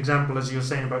is an example, as you were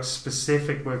saying, about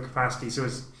specific work capacity. So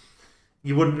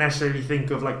you wouldn't necessarily think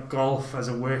of like golf as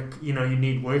a work, you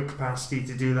need work capacity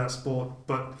to do that sport.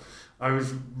 But I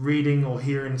was reading or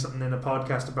hearing something in a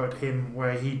podcast about him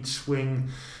where he'd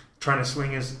trying to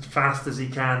swing as fast as he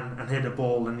can and hit a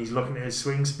ball, and he's looking at his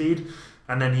swing speed,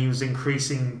 and then he was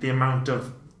increasing the amount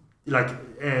of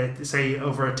say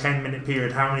over a 10-minute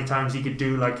period how many times he could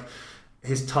do like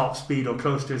his top speed or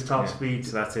close to his top speed.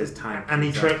 So that's his time. And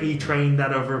he trained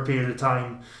that over a period of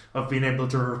time of being able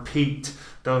to repeat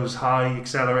those high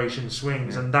acceleration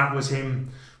swings, and that was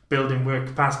him building work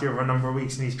capacity over a number of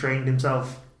weeks, and he's trained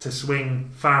himself to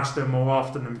swing faster more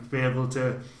often and be able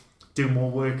to do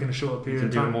more work in a shorter period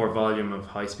of time. He can do more volume of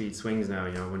high speed swings now,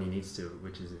 when he needs to,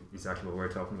 which is exactly what we're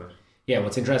talking about. Yeah,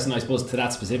 what's interesting, I suppose, to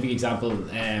that specific example,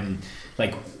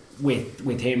 like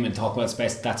with him and talk about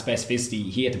that specificity,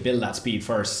 he had to build that speed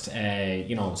first.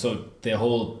 So the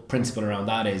whole principle around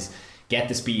that is get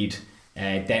the speed,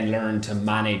 then learn to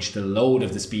manage the load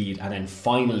of the speed, and then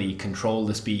finally control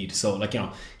the speed. So like, you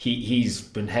know, he's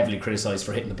been heavily criticised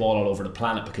for hitting the ball all over the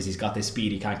planet because he's got this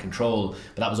speed he can't control,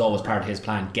 but that was always part of his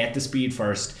plan. Get the speed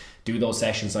first, do those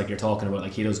sessions like you're talking about,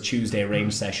 like he does Tuesday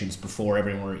range sessions before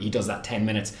everyone, he does that 10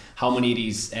 minutes. How many of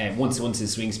these, once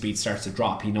his swing speed starts to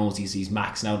drop, he knows he's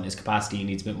maxing out in his capacity, he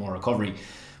needs a bit more recovery.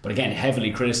 But again,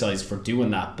 heavily criticised for doing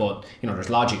that. But, you know,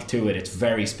 there's logic to it. It's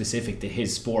very specific to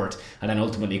his sport. And then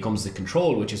ultimately comes the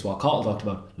control, which is what Cathal talked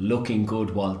about, looking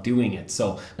good while doing it.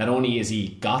 So not only is he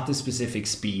got the specific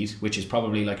speed, which is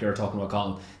probably, like you're talking about,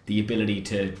 Cathal, the ability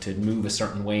to move a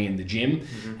certain way in the gym,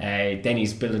 then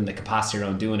he's building the capacity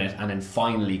around doing it. And then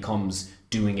finally comes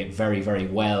doing it very, very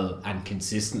well and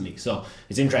consistently. So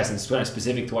it's interesting. It's kind of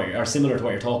specific to or similar to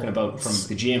what you're talking about, from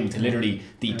the gym to literally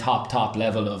the top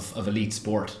level of elite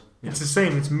sport. It's the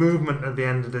same, it's movement at the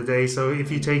end of the day. So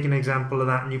if you take an example of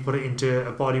that and you put it into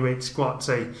a bodyweight squat,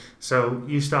 say, so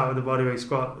you start with a bodyweight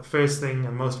squat, the first thing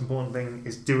and most important thing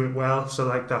is do it well. So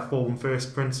like that form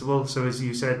first principle. So as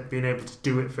you said, being able to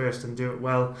do it first and do it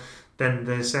well. Then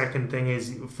the second thing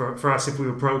is, for us, if we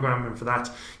were programming for that,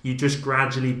 you just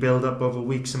gradually build up over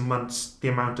weeks and months the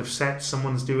amount of sets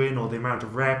someone's doing or the amount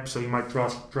of reps, or you might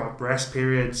drop rest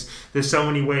periods. There's so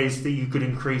many ways that you could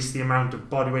increase the amount of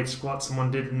bodyweight squats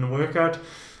someone did in the workout,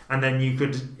 and then you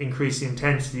could increase the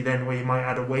intensity then, where you might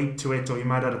add a weight to it or you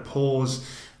might add a pause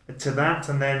to that.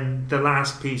 And then the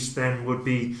last piece then would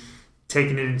be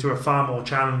taking it into a far more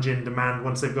challenging demand.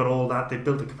 Once they've got all that, they've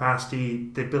built the capacity,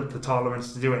 they've built the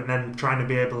tolerance to do it, and then trying to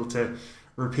be able to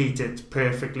repeat it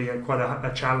perfectly at quite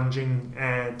a challenging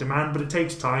demand. But it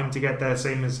takes time to get there,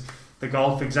 same as the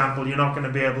golf example. You're not going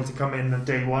to be able to come in on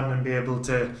day one and be able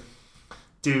to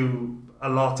do a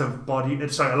lot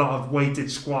of weighted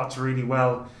squats really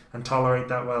well and tolerate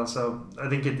that well. So I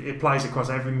think it applies across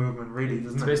every movement, really,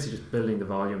 doesn't it? It's basically just building the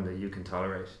volume that you can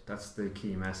tolerate. That's the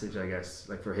key message, I guess.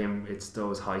 Like for him, it's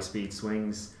those high speed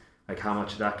swings, like how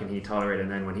much of that can he tolerate,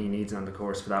 and then when he needs on the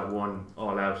course for that one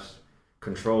all out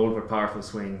controlled but powerful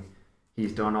swing,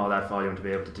 he's done all that volume to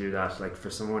be able to do that. Like for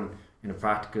someone in a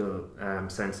practical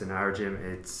sense in our gym,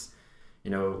 it's, you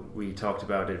know, we talked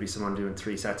about it'd be someone doing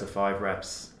 3 sets of 5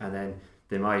 reps, and then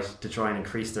they might, to try and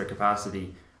increase their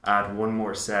capacity, add one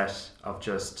more set of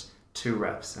just 2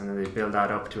 reps, and then they build that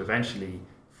up to eventually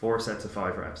 4 sets of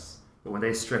 5 reps. But when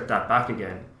they strip that back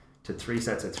again to 3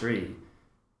 sets of 3,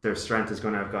 their strength is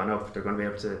going to have gone up. They're going to be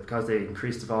able to, because they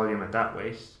increased the volume at that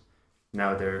weight,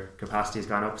 now their capacity has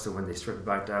gone up, so when they strip it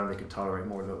back down, they can tolerate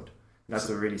more load. And that's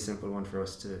a really simple one for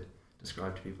us to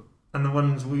describe to people. And the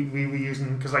ones we were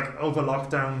using, because like over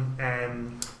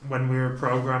lockdown, when we were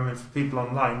programming for people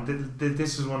online,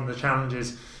 this is one of the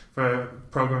challenges for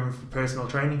programming for personal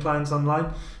training clients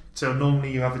online. So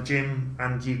normally you have a gym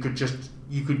and you could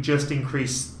just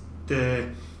increase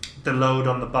the load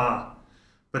on the bar,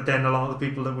 but then a lot of the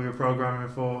people that we were programming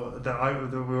for,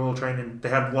 that we were all training, they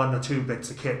had 1 or 2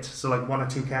 bits of kit, so like 1 or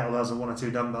 2 kettlebells or 1 or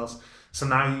 2 dumbbells. So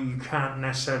now you can't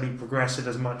necessarily progress it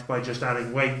as much by just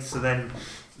adding weight. So then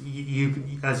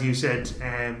you as you said,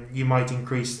 you might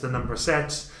increase the number of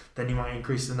sets, then you might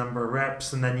increase the number of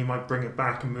reps, and then you might bring it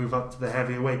back and move up to the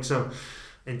heavier weight. So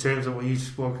in terms of what you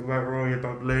spoke about, Rory,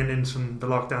 about learnings from the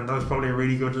lockdown, that was probably a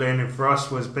really good learning for us,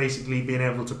 was basically being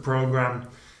able to program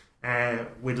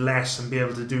with less and be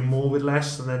able to do more with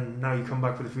less. And then now you come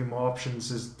back with a few more options.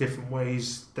 There's different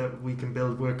ways that we can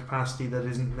build work capacity that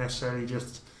isn't necessarily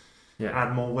just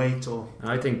add more weight. Or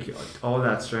I think all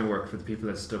that strength work for the people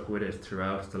that stuck with it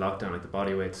throughout the lockdown, like the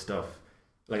body weight stuff,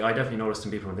 like I definitely noticed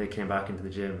in people when they came back into the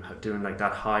gym doing like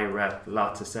that high rep,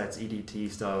 lots of sets, EDT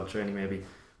style training maybe,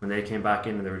 when they came back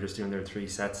in and they were just doing their 3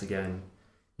 sets again,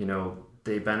 you know,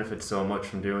 they benefit so much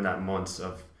from doing that months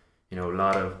of, you know, a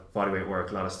lot of bodyweight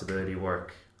work, a lot of stability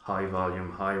work, high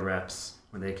volume, high reps.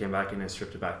 When they came back in and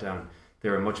stripped it back down, they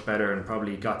were much better and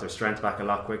probably got their strength back a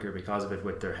lot quicker because of it,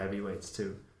 with their heavyweights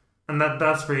too. And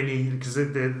that's really, because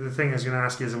the thing I was going to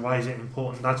ask you is, why is it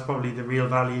important? That's probably the real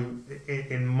value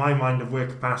in my mind of work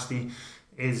capacity,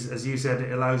 is, as you said,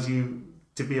 it allows you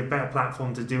to be a better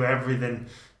platform to do everything.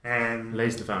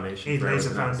 Lays the foundation. It lays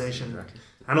the foundation. Exactly.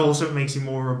 And also it makes you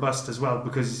more robust as well,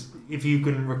 because if you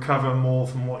can recover more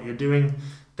from what you're doing,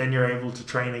 then you're able to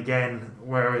train again.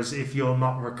 Whereas if you're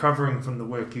not recovering from the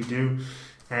work you do,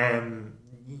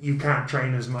 you can't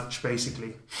train as much,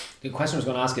 basically. The question I was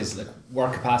going to ask is, like,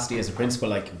 work capacity as a principle,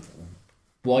 like,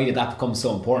 why did that become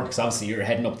so important? Because obviously you're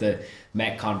heading up the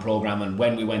Metcon program, and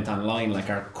when we went online, like,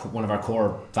 one of our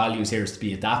core values here is to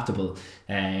be adaptable.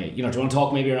 Do you want to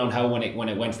talk maybe around how when it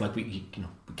went from, like, we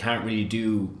can't really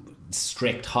do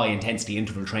strict high intensity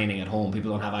interval training at home,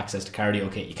 people don't have access to cardio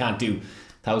kit, you can't do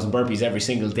burpees every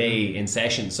single day in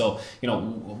session. So, you know,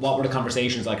 what were the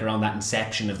conversations like around that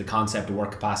inception of the concept of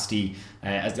work capacity?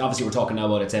 As obviously we're talking now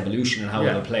about its evolution and how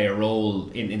it'll play a role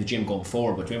in the gym going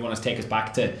forward, but do you want to take us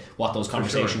back to what those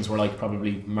conversations were like,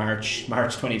 probably March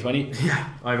 2020? Yeah,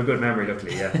 I have a good memory,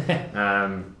 luckily,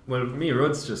 well, me and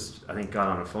Ruds just, I think, got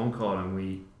on a phone call and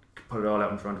we put it all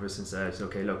out in front of us and said,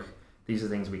 okay, look, these are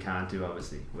things we can't do,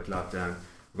 obviously, with lockdown.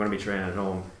 We're going to be training at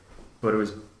home. But it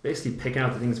was basically picking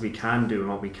out the things we can do and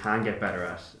what we can get better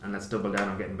at, and let's double down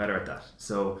on getting better at that.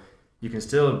 So you can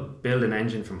still build an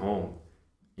engine from home,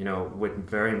 you know, with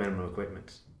very minimal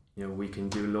equipment. You know, we can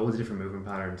do loads of different movement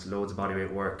patterns, loads of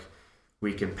bodyweight work.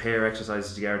 We can pair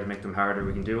exercises together to make them harder.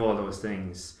 We can do all those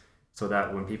things so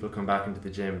that when people come back into the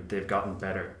gym, they've gotten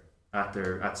better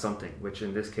at something, which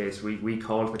in this case we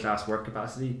called the class work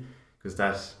capacity, because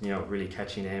that's, you know, really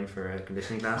catchy name for a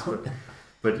conditioning class,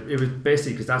 but it was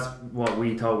basically because that's what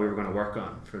we thought we were going to work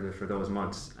on for those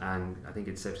months, and I think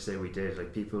it's safe to say we did.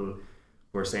 Like, people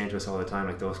were saying to us all the time,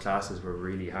 like, those classes were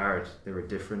really hard. They were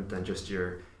different than just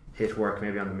your HIIT work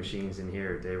maybe on the machines in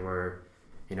here. They were,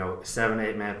 you know,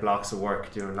 7-8 minute blocks of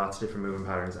work doing lots of different movement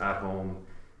patterns at home,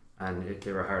 and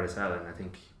they were hard as hell, and I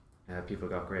think people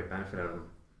got great benefit out of them.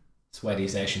 Sweaty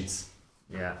sessions.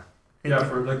 Yeah,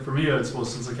 for me, I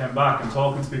suppose, since I came back and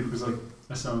talking to people, because like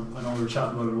I know we were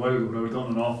chatting about it a while ago, but I've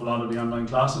done an awful lot of the online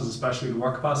classes, especially the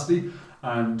work capacity,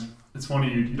 and it's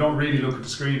funny, you don't really look at the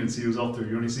screen and see who's up there.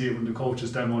 You only see it when the coach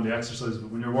is demoing the exercise, but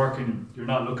when you're working, you're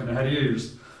not looking ahead of you, you're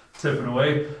just tipping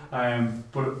away.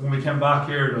 But when we came back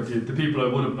here, the people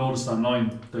I would have noticed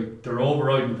online, their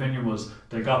overriding opinion was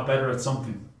they got better at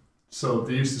something. So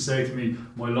they used to say to me,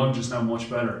 my lunge is now much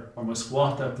better, or my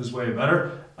squat depth is way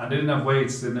better. And they didn't have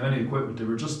weights, they didn't have any equipment, they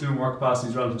were just doing work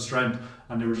capacities, relative strength,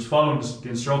 and they were just following the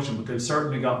instruction, but they've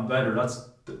certainly gotten better. That's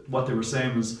what they were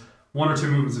saying, was 1 or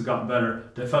 2 movements have gotten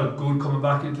better. They felt good coming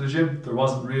back into the gym. There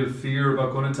wasn't real fear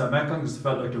about going into a Metcon, because they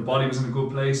felt like their body was in a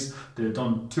good place. They had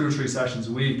done 2 or 3 sessions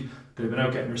a week. They've been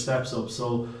out getting their steps up.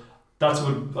 So that's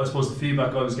what, I suppose, the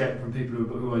feedback I was getting from people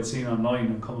who I'd seen online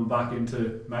and coming back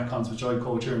into Metcons, which I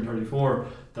coach here in 34,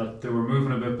 that they were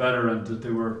moving a bit better, and that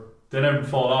they didn't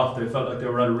fall off. They felt like they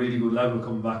were at a really good level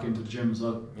coming back into the gym as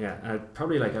well. Yeah, and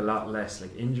probably like a lot less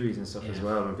like injuries and stuff as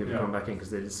well when people come back in, because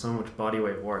they did so much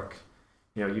bodyweight work.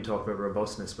 You know, you talk about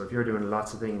robustness, but if you're doing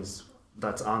lots of things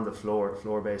that's on the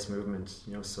floor-based movement,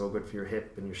 you know, so good for your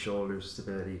hip and your shoulder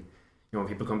stability. You know, when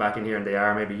people come back in here and they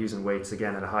are maybe using weights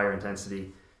again at a higher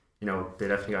intensity, you know, they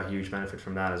definitely got huge benefit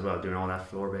from that as well, doing all that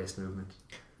floor-based movement.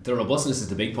 The robustness is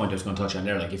the big point I was going to touch on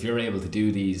there. Like, if you're able to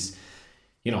do these,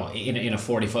 you know, in a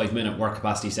 45-minute work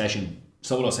capacity session,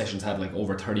 some of those sessions had like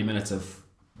over 30 minutes of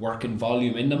working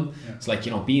volume in them. It's like,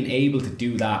 you know, being able to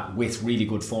do that with really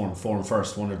good form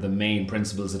first, one of the main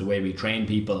principles of the way we train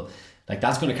people, like,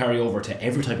 that's going to carry over to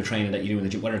every type of training that you do in the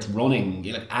gym, whether it's running,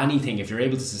 like anything. If you're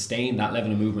able to sustain that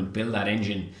level of movement, build that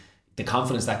engine, the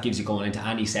confidence that gives you going into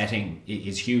any setting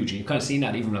is huge. And you've kind of seen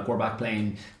that even like we're back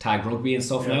playing tag rugby and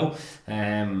stuff now,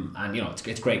 and you know,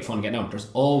 it's great fun getting out. There's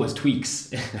always tweaks,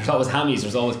 there's always hammies,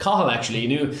 there's always Cahill, actually,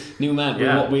 new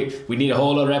man. We need a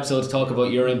whole other episode to talk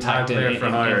about your impact in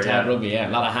tag rugby. A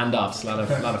lot of handoffs, a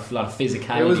lot of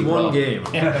physicality. It was one game,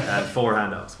 had 4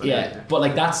 handoffs. But but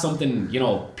like, that's something, you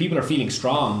know, people are feeling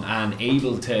strong and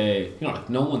able to, you know, like,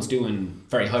 no one's doing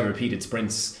very high repeated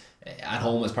sprints at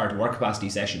home as part of work capacity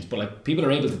sessions, but like, people are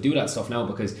able to do that stuff now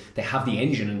because they have the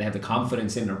engine and they have the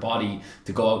confidence in their body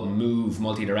to go out and move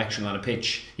multi-directional on a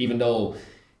pitch, even though,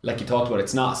 like you talked about,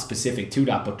 it's not specific to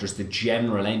that, but just the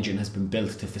general engine has been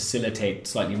built to facilitate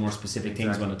slightly more specific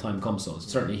things when the time comes. So it's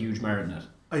certainly a huge merit in it.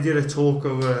 I did a talk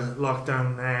over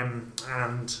lockdown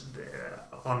and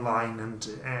online, and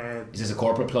is this a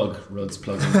corporate plug? Rod's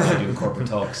plugging doing corporate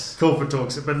talks. Corporate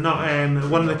talks, but not.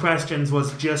 One of the questions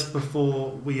was just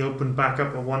before we opened back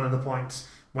up, or one of the points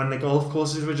when the golf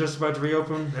courses were just about to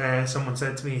reopen. Someone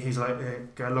said to me, he's like,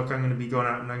 "Look, I'm going to be going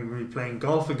out and I'm going to be playing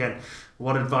golf again.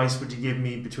 What advice would you give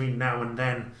me between now and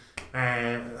then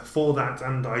for that?"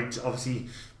 And I'd obviously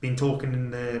been talking in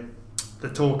the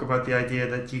talk about the idea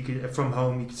that you could, from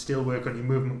home, you could still work on your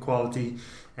movement quality.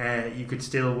 You could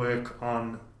still work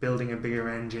on building a bigger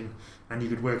engine, and you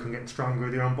could work on getting stronger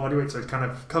with your own body weight. So I kind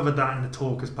of covered that in the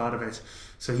talk as part of it.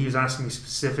 So he was asking me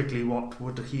specifically what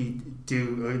would he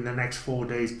do in the next 4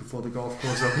 days before the golf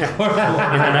course opened. In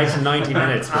the next 90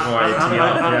 minutes before I tee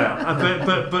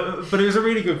off. But it was a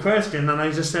really good question, and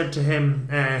I just said to him,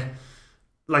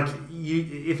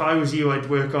 if I was you, I'd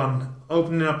work on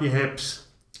opening up your hips.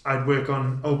 I'd work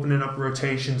on opening up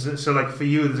rotations. So like, for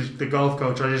you, the golf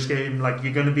coach, I just gave him, like,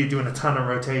 you're going to be doing a ton of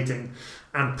rotating,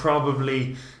 and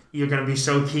probably you're going to be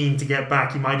so keen to get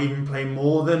back, you might even play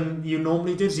more than you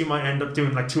normally do. So you might end up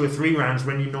doing like 2 or 3 rounds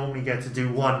when you normally get to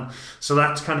do 1. So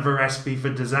that's kind of a recipe for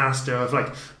disaster, of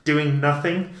like doing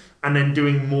nothing and then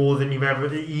doing more than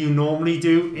you normally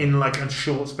do in like a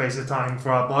short space of time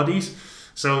for our bodies.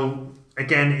 So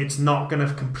again, it's not going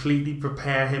to completely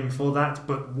prepare him for that,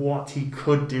 but what he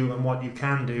could do and what you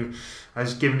can do, I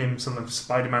was giving him some of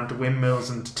Spider-Man to windmills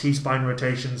and to T-spine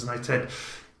rotations, and I said,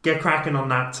 get cracking on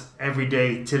that every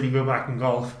day till you go back and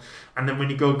golf. And then when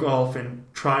you go golfing,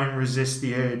 try and resist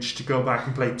the urge to go back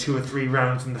and play 2 or 3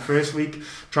 rounds in the first week.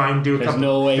 Try and do a There's couple.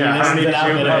 no way he listened to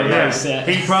that.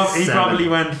 He probably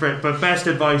went for it. But best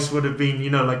advice would have been,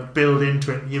 like build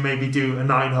into it. You maybe do a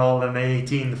 9-hole and an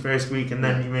 18 the first week, and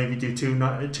then you maybe do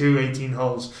two 18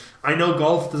 holes. I know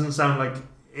golf doesn't sound like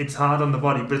it's hard on the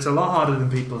body, but it's a lot harder than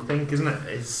people think, isn't it?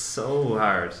 It's so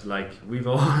hard. Like, we've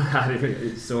all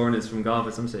had soreness from golf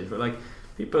at some stage, but like,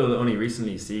 people only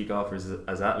recently see golfers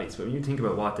as athletes, but when you think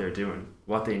about what they're doing,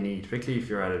 what they need, particularly if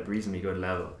you're at a reasonably good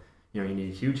level, you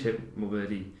need huge hip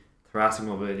mobility, thoracic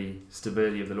mobility,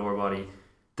 stability of the lower body.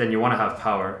 Then you want to have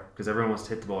power, because everyone wants to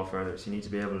hit the ball further, so you need to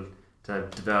be able to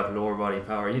develop lower body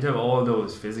power. You need to have all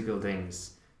those physical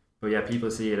things. But yeah, people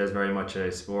see it as very much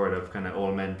a sport of kind of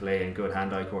all men play and good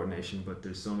hand-eye coordination, but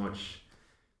there's so much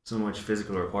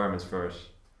physical requirements for it.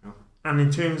 And in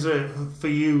terms of, for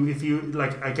you, if you,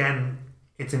 like, again,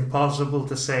 it's impossible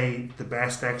to say the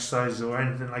best exercises or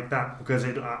anything like that, because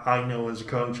I know as a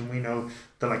coach, and we know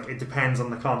that, like, it depends on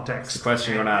the context. It's the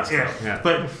question you're going to ask. Yeah.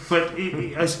 But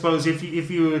I suppose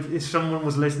if someone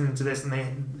was listening to this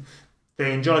and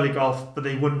they enjoy the golf, but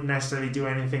they wouldn't necessarily do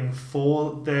anything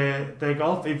for their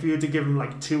golf, if you were to give them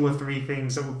like 2 or 3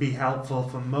 things that would be helpful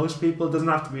for most people, it doesn't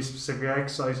have to be a specific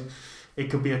exercise, it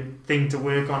could be a thing to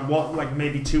work on. What, like,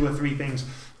 maybe 2 or 3 things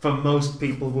for most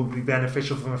people would be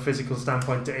beneficial from a physical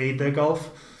standpoint to aid their golf?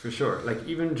 For sure. Like,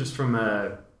 even just from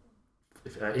a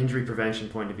injury prevention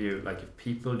point of view, like, if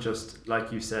people just,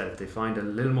 like you said, if they find a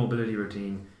little mobility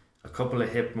routine, a couple of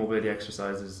hip mobility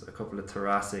exercises, a couple of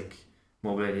thoracic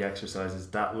mobility exercises,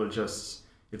 that will just,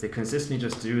 if they consistently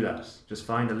just do that, just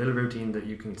find a little routine that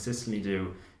you can consistently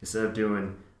do instead of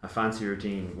doing a fancy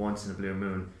routine once in a blue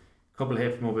moon. A couple of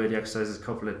hip mobility exercises, a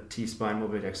couple of T-spine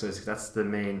mobility exercises, that's the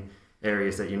main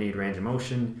areas that you need range of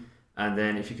motion. And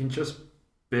then if you can just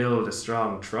build a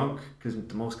strong trunk, because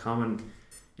the most common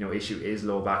issue is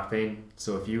low back pain,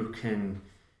 so if you can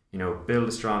build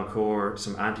a strong core,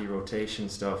 some anti-rotation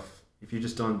stuff, if you've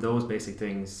just done those basic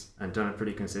things and done it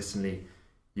pretty consistently,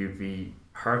 you'd be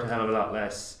hurt a hell of a lot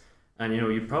less, and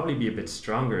you'd probably be a bit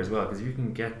stronger as well, because if you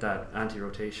can get that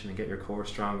anti-rotation and get your core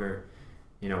stronger,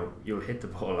 you'll hit the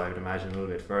ball, I would imagine, a little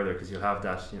bit further, because you'll have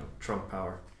that trunk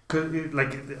power.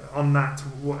 Like, on that,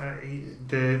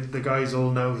 the guys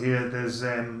all know here, there's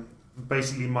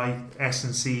basically my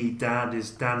S&C dad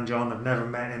is Dan John. I've never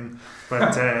met him,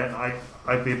 but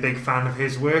I'd be a big fan of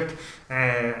his work,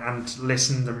 and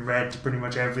listened and read pretty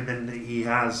much everything that he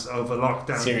has over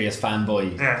lockdown. Serious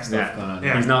fanboy stuff going on.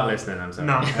 Yeah. He's not listening, I'm sorry.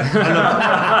 No,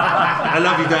 I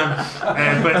love you,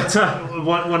 Dan. But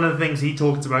one of the things he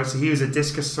talked about, so he was a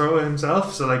discus thrower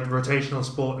himself, so like rotational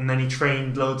sport, and then he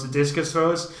trained loads of discus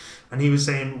throwers, and he was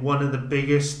saying one of the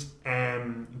biggest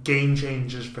game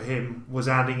changers for him was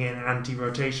adding in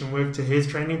anti-rotation work to his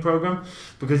training program,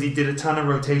 because he did a ton of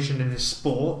rotation in his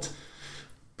sport,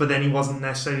 but then he wasn't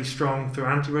necessarily strong through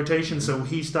anti-rotation, so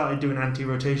he started doing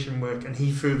anti-rotation work and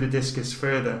he threw the discus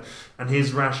further, and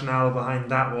his rationale behind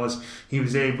that was he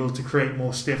was able to create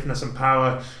more stiffness and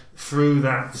power through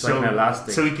that, so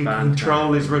he can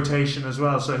control his rotation as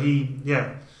well. So he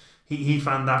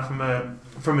found that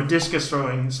from a discus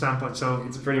throwing standpoint. So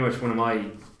it's pretty much one of my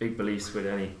big beliefs with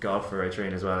any golfer I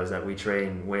train as well, is that we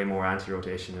train way more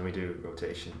anti-rotation than we do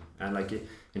rotation. And like,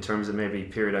 in terms of maybe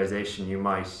periodization, you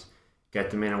might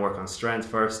get them in and work on strength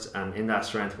first, and in that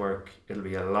strength work it'll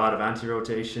be a lot of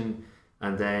anti-rotation,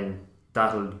 and then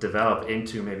that'll develop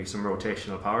into maybe some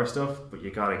rotational power stuff, but you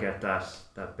got to get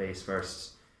that base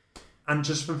first. And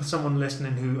just for someone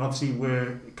listening who obviously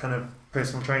we're kind of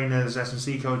personal trainers,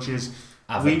 S&C coaches,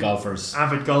 avid golfers,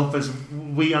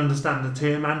 we understand the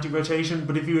term anti-rotation,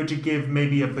 but if you were to give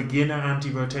maybe a beginner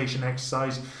anti-rotation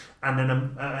exercise and then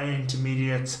an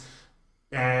intermediate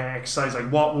exercise, like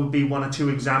what would be 1 or 2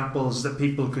 examples that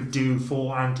people could do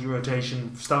for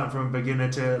anti-rotation, starting from a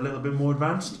beginner to a little bit more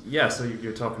advanced? Yeah, so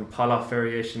you're talking pull-off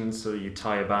variations, so you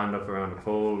tie a band up around a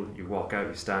pole, you walk out,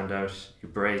 you stand out, you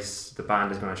brace, the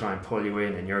band is going to try and pull you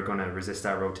in, and you're going to resist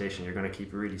that rotation, you're going to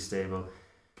keep it really stable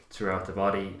throughout the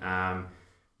body.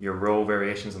 Your row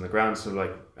variations on the ground, so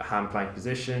like a hand plank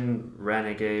position,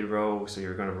 renegade row, so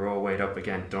you're going to row weight up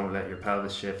again, don't let your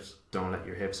pelvis shift, don't let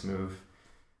your hips move.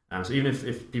 So even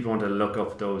if people want to look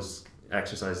up those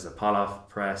exercises, a pull-off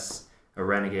press, a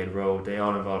renegade row, they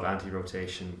all involve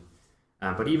anti-rotation.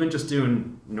 But even just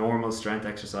doing normal strength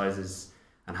exercises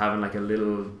and having like a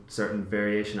little certain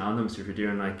variation on them, so if you're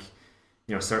doing like,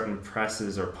 you know, certain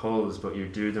presses or pulls, but you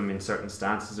do them in certain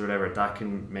stances or whatever, that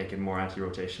can make it more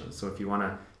anti-rotational. So if you want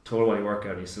a total body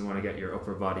workout and you still want to get your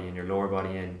upper body and your lower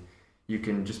body in, you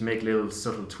can just make little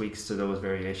subtle tweaks to those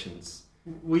variations.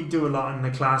 We do a lot in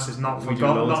the classes, not for We do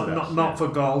golf, loads of that, not for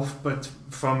golf, but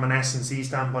from an S&C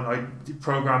standpoint, I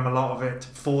program a lot of it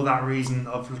for that reason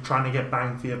of trying to get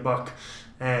bang for your buck.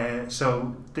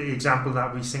 So the example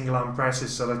that we single arm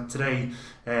presses, so like today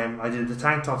I did the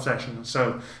tank top session,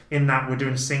 so in that we're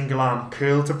doing single arm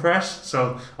curl to press,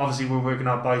 so obviously we're working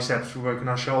our biceps, we're working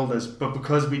our shoulders, but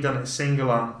because we done it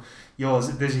single arm,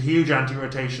 there's a huge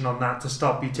anti-rotation on that to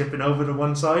stop you tipping over to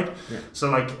one side. Yeah.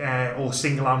 So like or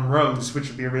single arm rows, which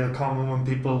would be a real common one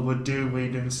people would do when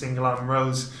you're doing single arm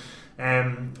rows.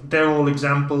 They're all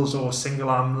examples, or single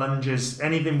arm lunges.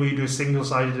 Anything where you do a single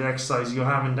sided exercise, you're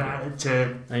having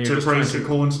to brace your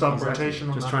core and stop rotation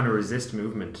on just that. trying to resist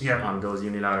movement Yeah. on those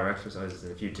unilateral exercises.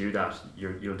 And if you do that,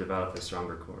 you'll develop a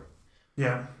stronger core.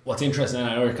 Yeah. What's interesting, and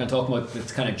I know we're kind of talking about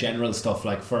this kind of general stuff,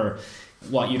 like for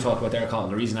what you talk about there,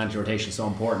 Colin, the reason anti-rotation is so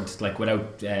important, like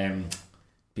without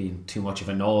being too much of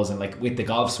a nose, and like with the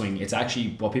golf swing, it's actually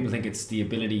what people think it's the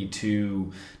ability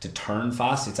to turn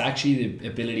fast. It's actually the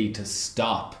ability to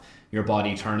stop your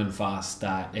body turning fast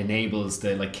that enables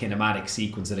the like kinematic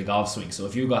sequence of the golf swing. So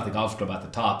if you got the golf club at the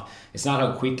top, it's not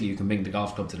how quickly you can bring the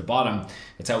golf club to the bottom,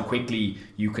 it's how quickly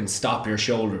you can stop your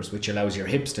shoulders, which allows your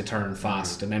hips to turn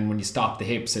fast. And then when you stop the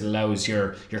hips, it allows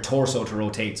your torso to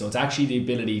rotate. So it's actually the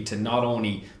ability to not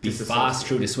only be fast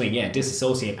through the swing,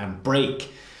 disassociate and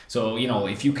break. So, you know,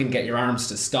 if you can get your arms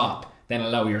to stop, then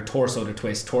allow your torso to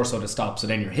twist, torso to stop, so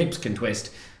then your hips can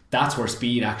twist. That's where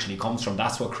speed actually comes from.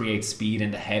 That's what creates speed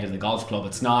in the head of the golf club.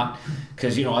 It's not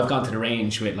because, you know, I've gone to the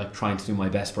range with like trying to do my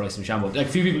best Bryson DeChambeau. Like a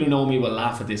few people who know me will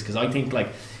laugh at this because I think like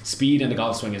speed in the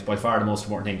golf swing is by far the most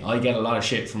important thing. I get a lot of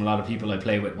shit from a lot of people I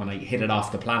play with when I hit it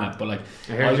off the planet, but like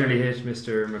I heard you nearly hit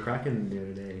Mr. McCracken the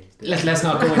other day. Let's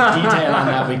not go into detail on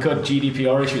that. We could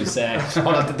GDPR issues.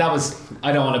 That was,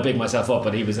 I don't want to big myself up,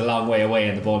 but he was a long way away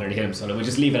and the ball nearly hit him, so we'll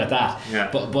just leave it at that. Yeah.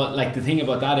 But like the thing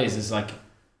about that is like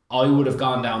I would have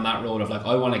gone down that road of like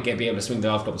I want to be able to swing the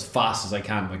golf club as fast as I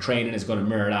can. My training is going to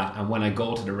mirror that, and when I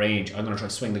go to the range, I'm going to try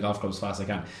to swing the golf club as fast as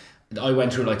I can. I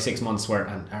went through like 6 months where,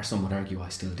 and some would argue I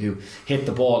still do, hit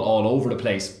the ball all over the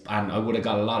place, and I would have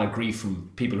got a lot of grief from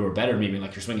people who are better than me, being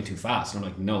like, you're swinging too fast. And I'm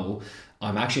like, no,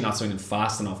 I'm actually not swinging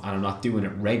fast enough, and I'm not doing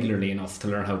it regularly enough to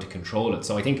learn how to control it.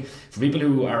 So I think for people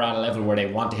who are at a level where they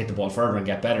want to hit the ball further and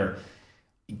get better,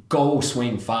 go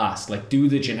swing fast. Like do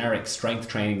the generic strength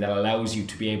training that allows you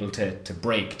to be able to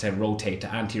break, to rotate,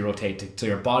 to anti-rotate, so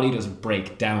your body doesn't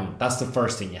break down. That's the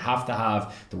first thing. You have to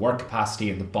have the work capacity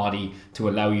in the body to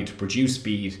allow you to produce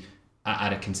speed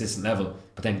at a consistent level,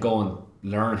 but then go and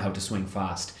learn how to swing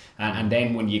fast, and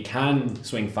then when you can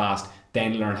swing fast,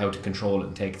 then learn how to control it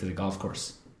and take it to the golf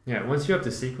course. Yeah, once you have the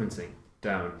sequencing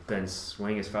down, then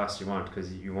swing as fast as you want,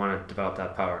 because you want to develop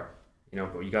that power. You know,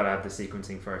 but you got to have the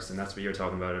sequencing first, and that's what you're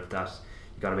talking about. If that,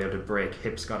 you got to be able to break,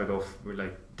 hips got to go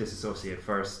like disassociate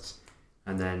first,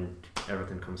 and then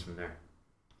everything comes from there.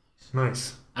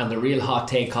 Nice. And the real hot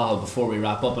take, Cathal, before we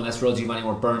wrap up, unless Rhodes, you have any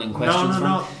more burning questions?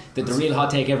 No. The real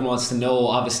hot take everyone wants to know.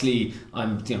 Obviously,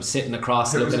 I'm sitting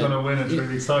across Who's looking going at. to win in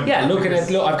 3 weeks' time? Yeah,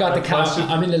 I've got the question.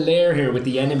 I'm in the lair here with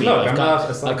the enemy. Look,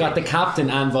 I've got the captain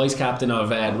and vice captain of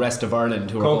the rest of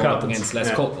Ireland who are going up against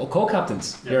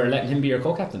co-captains. Yeah. You're letting him be your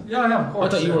co-captain. Yeah, I am, of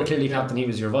course. I thought you were clearly captain. He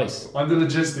was your vice. I'm the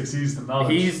logistics, he's the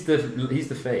knowledge. He's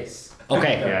the face.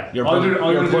 Okay, Yeah. you're I'll pulling, do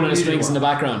you're the pulling the media strings in the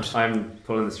one. background. I'm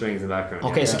pulling the strings in the background.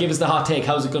 Okay, so give us the hot take.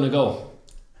 How's it going to go?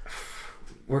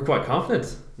 We're quite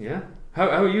confident. Yeah. How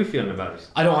are you feeling about it?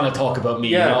 I don't want to talk about me.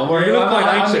 Yeah, you know, you look quite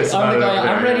anxious about it over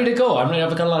I'm there, ready to go. I've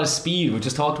got a lot of speed. We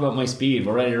just talked about my speed.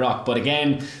 We're ready to rock. But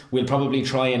again, we'll probably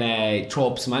try and throw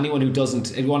up some. Anyone who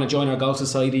doesn't, if you want to join our golf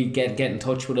society, get in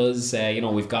touch with us.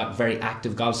 We've got very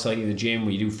active golf society in the gym.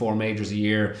 We do 4 majors a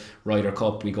year. Ryder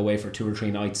Cup. We go away for 2 or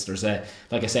 3 nights. There's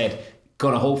like I said,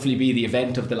 going to hopefully be the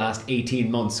event of the last 18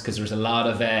 months because there's a lot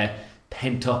of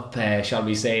pent up, shall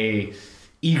we say,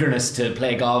 eagerness to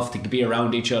play golf, to be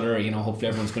around each other. You know, hopefully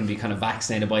everyone's going to be kind of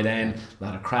vaccinated by then. A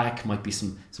lot of crack, might be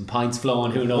some pints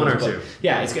flowing, who knows. 1 or but 2.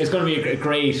 yeah, it's going to be a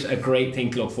great thing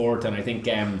to look forward to. And I think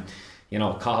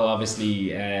Cathal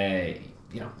obviously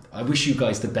I wish you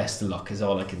guys the best of luck is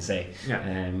all I can say.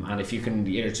 And if you can,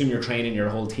 assume you're training your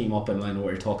whole team up in line with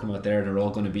what you're talking about there, they're all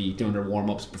going to be doing their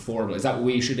warm-ups before. Is that what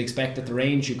we should expect at the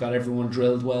range? You've got everyone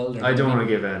drilled well? I don't want to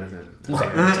give anything.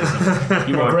 Okay.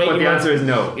 You were great. But the answer is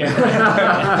no.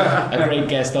 A great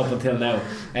guest up until now.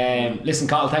 Listen,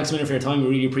 Carl, thanks a minute for your time. We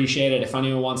really appreciate it. If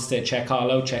anyone wants to check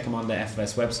Carl out, check him on the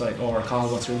FFS website. Or Carl,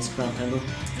 what's your Instagram handle?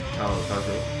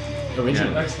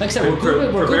 Original. Like I said, we're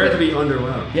good to be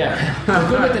underwhelmed. Yeah, we're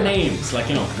good with the names,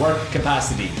 work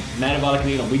capacity, metabolic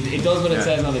needle. It does what it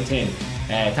says on the tin.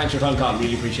 Thanks for your time, Carl.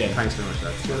 Really appreciate it. Thanks very much,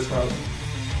 lads. Cheers, Carl.